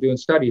out of it, and they're doing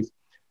studies.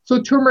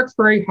 So turmeric's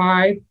very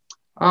high.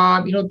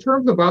 In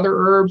terms of other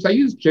herbs, I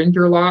use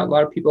ginger a lot. A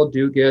lot of people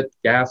do get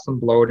gas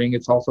and bloating.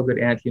 It's also a good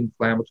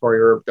anti-inflammatory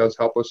herb, does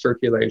help with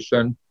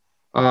circulation.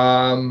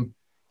 One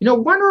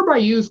herb I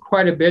use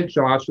quite a bit,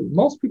 Josh,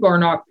 most people are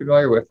not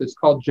familiar with, it's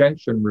called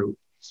gentian root,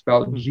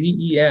 spelled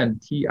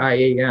Gentian.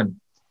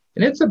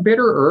 And it's a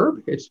bitter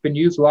herb. It's been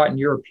used a lot in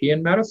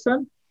European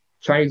medicine.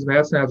 Chinese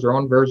medicine has their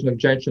own version of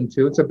gentian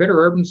too. It's a bitter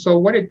herb. And so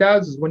what it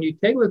does is when you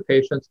take it with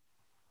patients,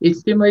 it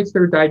stimulates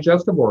their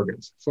digestive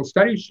organs. So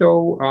studies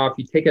show if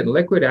you take it in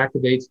liquid, it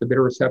activates the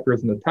bitter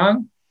receptors in the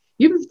tongue.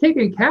 Even if you take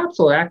it in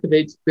capsule, it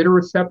activates bitter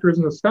receptors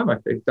in the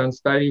stomach. They've done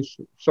studies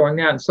showing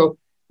that. And so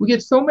we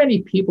get so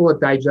many people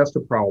with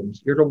digestive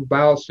problems, irritable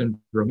bowel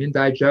syndrome,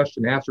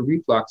 indigestion, acid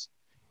reflux.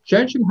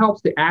 Gentian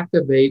helps to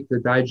activate the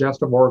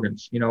digestive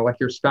organs, like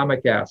your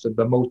stomach acid,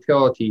 the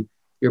motility,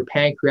 your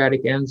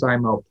pancreatic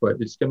enzyme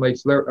output. It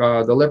stimulates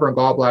the liver and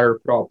gallbladder to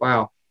put out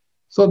bile.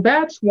 So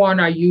that's one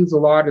I use a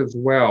lot as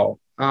well.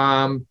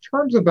 In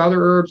terms of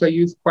other herbs I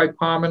use quite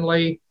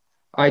commonly,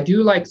 I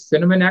do like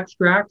cinnamon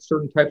extract,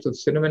 certain types of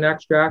cinnamon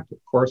extract, of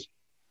course,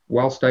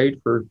 well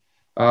studied for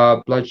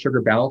blood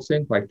sugar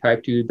balancing, like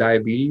type 2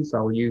 diabetes.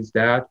 I'll use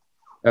that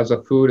as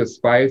a food, a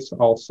spice,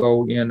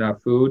 also in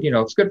food.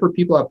 It's good for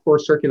people who have poor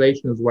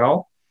circulation as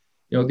well.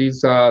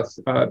 These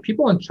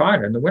people in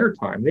China in the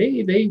wintertime,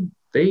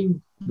 they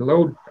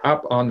load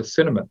up on the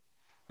cinnamon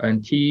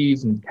and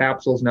teas and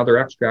capsules and other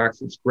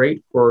extracts. It's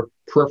great for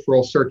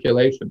peripheral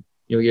circulation.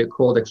 You get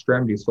cold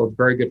extremities, so it's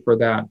very good for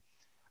that.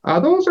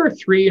 Those are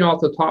 3,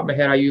 off the top of my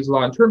head, I use a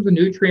lot. In terms of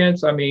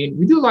nutrients,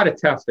 we do a lot of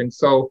testing.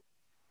 So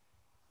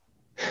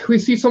we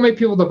see so many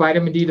people with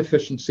vitamin D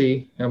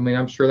deficiency.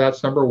 I'm sure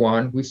that's number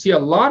 1. We see a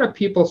lot of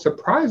people,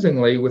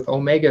 surprisingly, with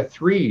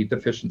omega-3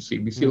 deficiency.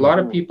 We see a lot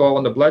of people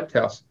on the blood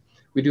tests.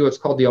 We do what's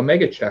called the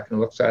omega check, and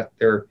it looks at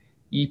their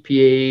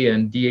EPA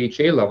and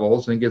DHA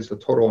levels and gives the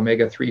total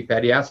omega-3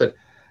 fatty acid.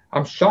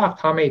 I'm shocked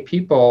how many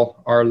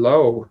people are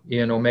low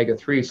in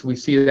omega-3. So we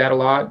see that a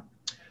lot.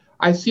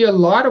 I see a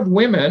lot of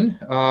women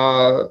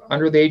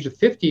under the age of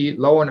 50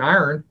 low in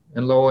iron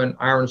and low in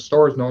iron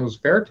stores known as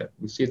ferritin.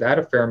 We see that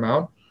a fair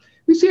amount.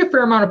 We see a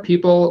fair amount of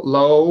people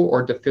low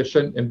or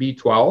deficient in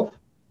B12.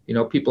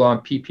 People on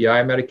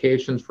PPI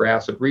medications for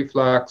acid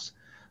reflux.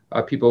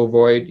 People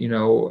avoid,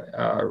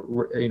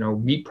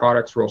 meat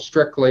products real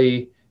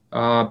strictly.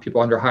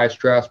 People under high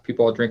stress.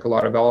 People drink a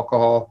lot of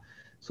alcohol.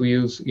 So we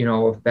use,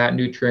 that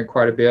nutrient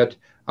quite a bit.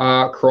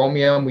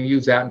 Chromium, we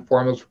use that in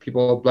formulas for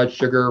people with blood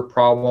sugar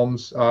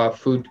problems,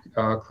 food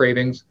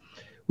cravings.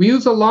 We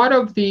use a lot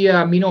of the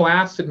amino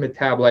acid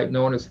metabolite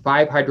known as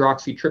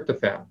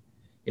 5-hydroxytryptophan.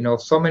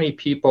 So many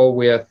people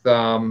with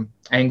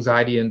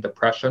anxiety and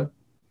depression.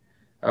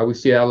 We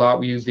see that a lot.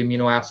 We use the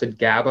amino acid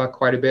GABA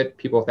quite a bit,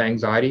 people with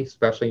anxiety,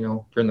 especially,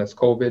 during this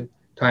COVID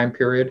time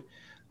period.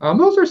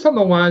 Those are some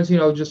of the ones,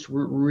 just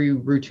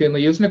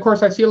routinely used. And of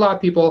course, I see a lot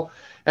of people,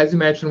 as you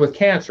mentioned, with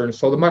cancer. And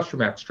so the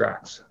mushroom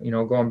extracts,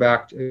 going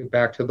back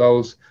to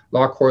those, a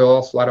lot of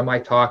Coriolis, a lot of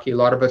maitake, a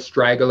lot of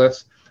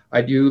astragalus.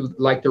 I do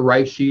like the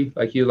reishi,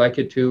 like you like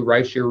it too,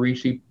 reishi or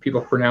reishi,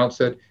 people pronounce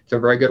it. It's a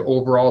very good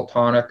overall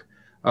tonic,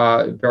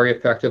 very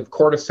effective.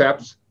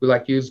 Cordyceps, we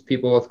like to use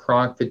people with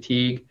chronic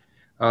fatigue.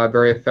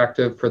 very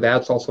effective for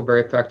that. It's also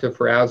very effective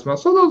for asthma.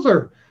 So those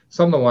are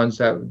some of the ones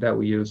that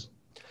we use.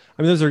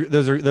 I mean,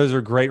 those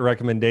are great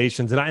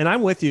recommendations, and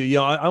I'm with you. You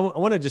know, I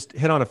want to just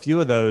hit on a few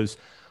of those.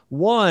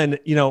 One,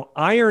 you know,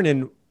 iron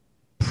in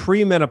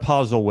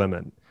premenopausal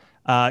women.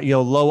 You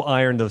know, low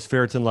iron, those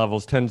ferritin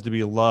levels tends to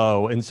be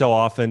low, and so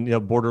often, you know,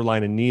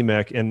 borderline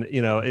anemic, and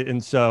you know,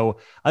 and so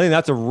I think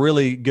that's a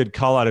really good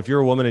call out. If you're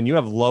a woman and you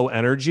have low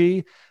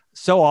energy,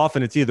 so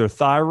often it's either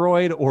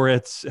thyroid or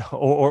it's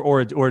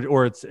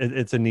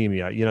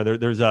anemia. You know,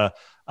 there's a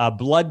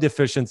blood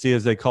deficiency,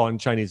 as they call it in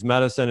Chinese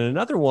medicine, and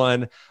another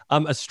one,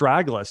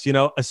 astragalus. You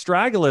know,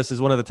 astragalus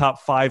is one of the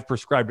top 5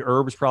 prescribed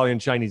herbs probably in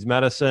Chinese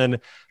medicine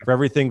for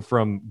everything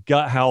from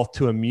gut health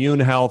to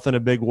immune health in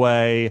a big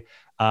way.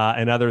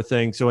 And other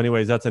things. So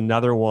anyways, that's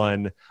another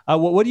one.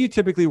 What do you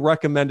typically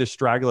recommend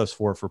astragalus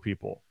for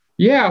people?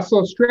 Yeah,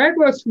 so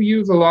astragalus we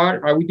use a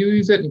lot. We do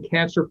use it in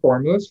cancer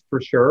formulas for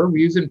sure.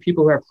 We use it in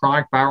people who have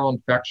chronic viral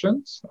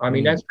infections. I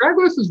mean,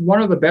 astragalus is one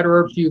of the better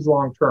herbs to use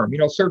long term. You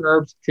know, certain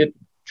herbs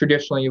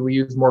traditionally we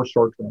use more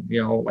short term.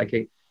 You know, like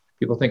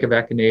people think of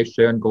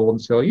echinacea and golden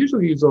seal.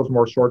 Usually use those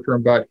more short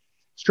term, but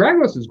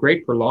astragalus is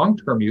great for long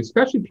term use,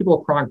 especially people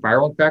with chronic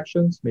viral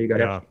infections. Maybe you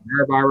got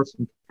Epstein-Barr virus,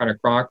 some kind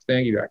of chronic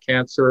thing. You got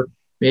cancer.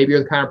 Maybe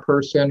you're the kind of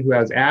person who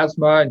has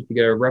asthma and you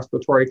get a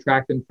respiratory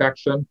tract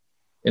infection.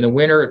 In the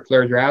winter, it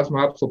flares your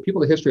asthma up. So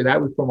people with a history of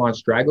that, we put them on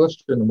astragalus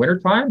in the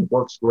wintertime. It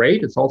works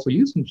great. It's also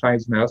used in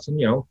Chinese medicine,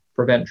 you know,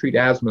 prevent and treat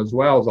asthma as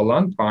well as a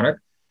lung tonic.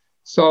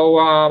 So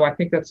I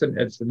think it's an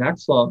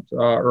excellent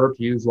herb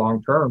to use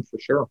long term for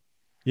sure.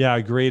 Yeah,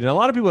 agreed. And a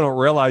lot of people don't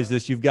realize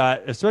this. You've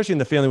got, especially in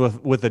the family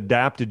with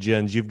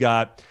adaptogens, you've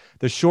got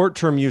the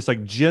short-term use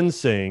like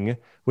ginseng,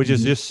 which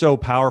is just so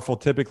powerful,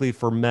 typically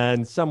for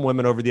men, some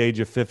women over the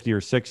age of 50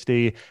 or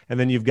 60. And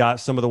then you've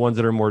got some of the ones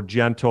that are more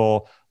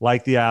gentle,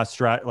 like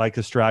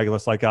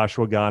astragalus, like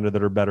ashwagandha,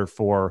 that are better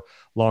for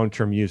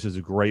long-term use. Is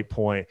a great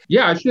point.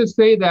 Yeah, I should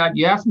say that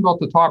you asked me about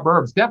the top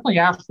herbs. Definitely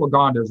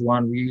ashwagandha is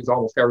one we use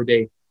almost every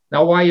day.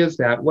 Now, why is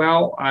that?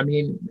 Well, I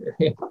mean,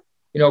 you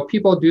know,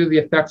 people do the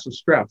effects of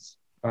stress.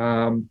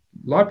 A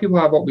lot of people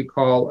have what we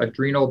call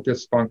adrenal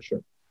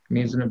dysfunction. It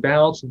means an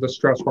imbalance of the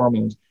stress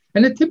hormones.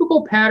 And the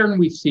typical pattern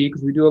we see,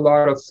 because we do a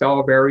lot of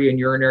salivary and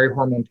urinary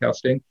hormone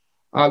testing,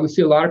 we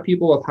see a lot of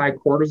people with high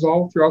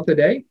cortisol throughout the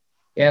day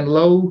and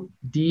low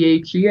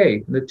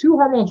DHEA. And the two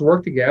hormones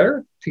work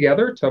together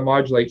to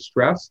modulate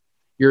stress,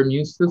 your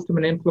immune system,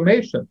 and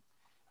inflammation.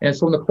 And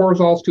so when the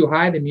cortisol is too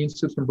high, the immune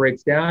system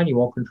breaks down. You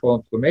won't control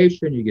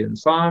inflammation. You get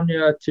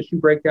insomnia, tissue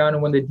breakdown.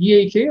 And when the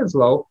DHEA is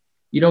low,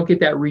 you don't get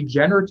that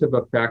regenerative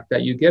effect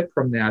that you get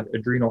from that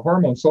adrenal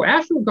hormone. So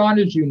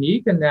ashwagandha is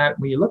unique in that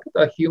when you look at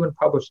the human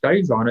published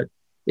studies on it,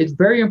 it's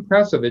very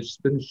impressive. It's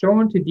been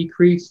shown to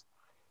decrease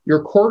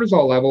your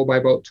cortisol level by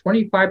about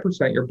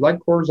 25%, your blood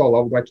cortisol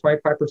level by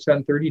 25%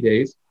 in 30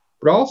 days,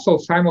 but also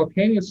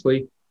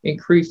simultaneously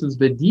increases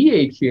the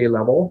DHEA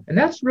level. And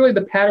that's really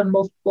the pattern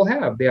most people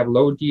have. They have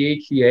low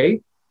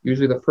DHEA,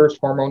 usually the first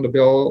hormone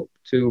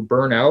to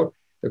burn out.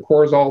 The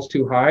cortisol is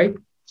too high.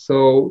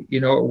 So,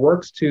 you know, it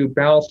works to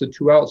balance the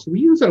two out. So we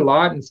use it a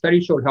lot, and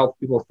studies show it helps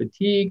people with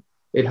fatigue.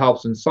 It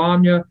helps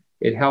insomnia.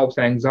 It helps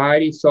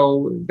anxiety.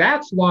 So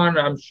that's one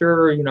I'm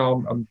sure, you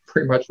know, I'm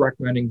pretty much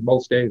recommending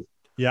most days.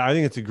 Yeah, I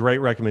think it's a great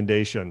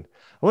recommendation.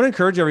 I want to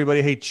encourage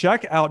everybody, hey,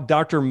 check out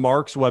Dr.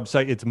 Mark's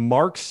website. It's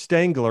Mark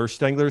Stengler,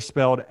 Stengler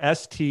spelled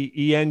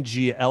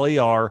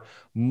Stengler,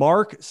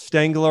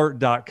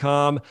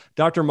 markstengler.com.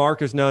 Dr.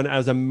 Mark is known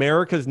as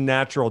America's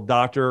natural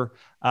doctor.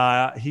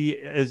 He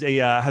is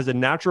has a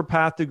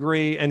naturopath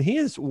degree, and he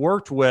has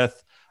worked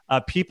with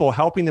people,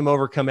 helping them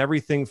overcome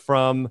everything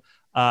from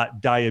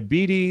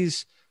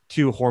diabetes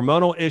to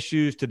hormonal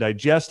issues to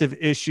digestive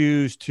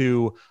issues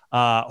to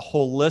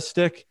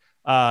holistic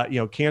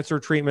cancer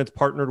treatments,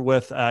 partnered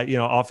with,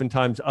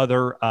 oftentimes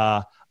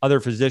other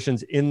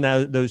physicians in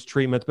those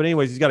treatments. But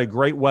anyways, he's got a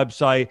great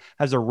website,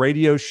 has a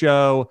radio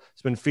show.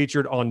 It's been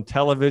featured on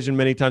television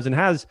many times, and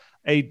has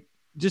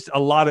just a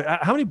lot of,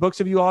 how many books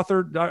have you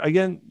authored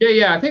again?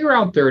 Yeah. I think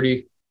around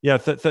 30. Yeah.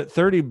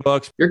 30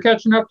 books. You're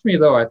catching up to me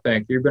though. I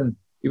think you've been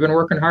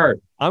working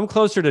hard. I'm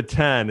closer to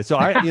 10. So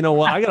I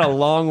got a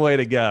long way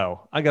to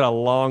go.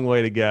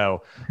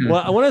 Well,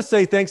 I want to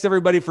say thanks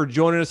everybody for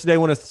joining us today. I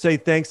want to say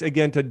thanks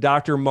again to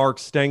Dr. Mark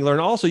Stengler.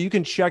 And also you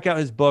can check out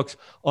his books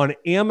on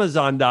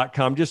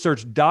Amazon.com. Just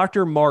search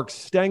Dr. Mark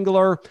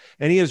Stengler.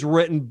 And he has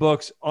written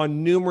books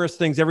on numerous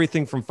things,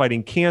 everything from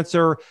fighting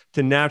cancer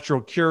to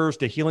natural cures,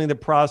 to healing the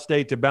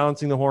prostate, to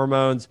balancing the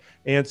hormones,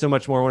 and so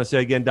much more. I want to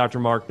say again, Dr.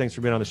 Mark, thanks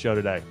for being on the show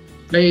today.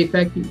 Hey,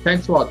 thank you.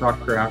 Thanks a lot,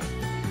 Dr. Ash.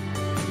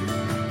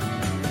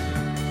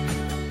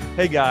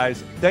 Hey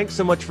guys, thanks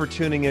so much for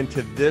tuning in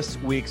to this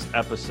week's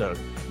episode.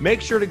 Make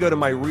sure to go to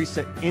my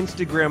recent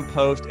Instagram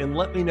post and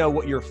let me know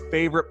what your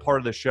favorite part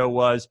of the show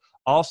was.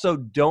 Also,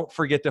 don't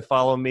forget to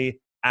follow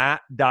me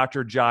at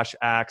Dr. Josh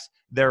Axe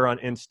there on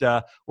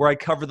Insta, where I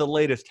cover the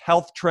latest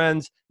health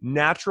trends,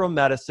 natural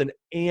medicine,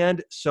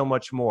 and so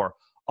much more.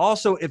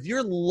 Also, if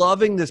you're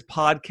loving this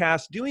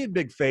podcast, do me a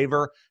big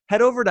favor,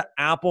 head over to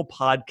Apple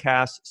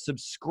Podcasts,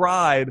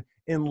 subscribe,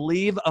 and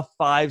leave a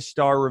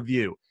 5-star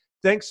review.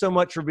 Thanks so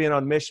much for being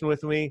on mission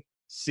with me.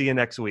 See you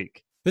next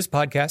week. This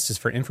podcast is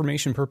for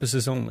information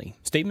purposes only.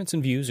 Statements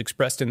and views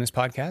expressed in this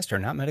podcast are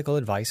not medical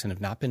advice and have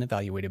not been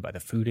evaluated by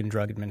the Food and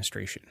Drug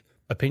Administration.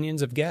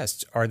 Opinions of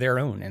guests are their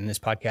own, and this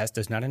podcast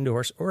does not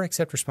endorse or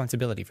accept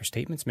responsibility for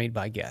statements made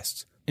by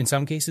guests. In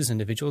some cases,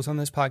 individuals on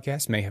this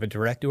podcast may have a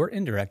direct or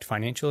indirect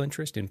financial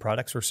interest in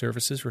products or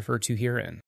services referred to herein.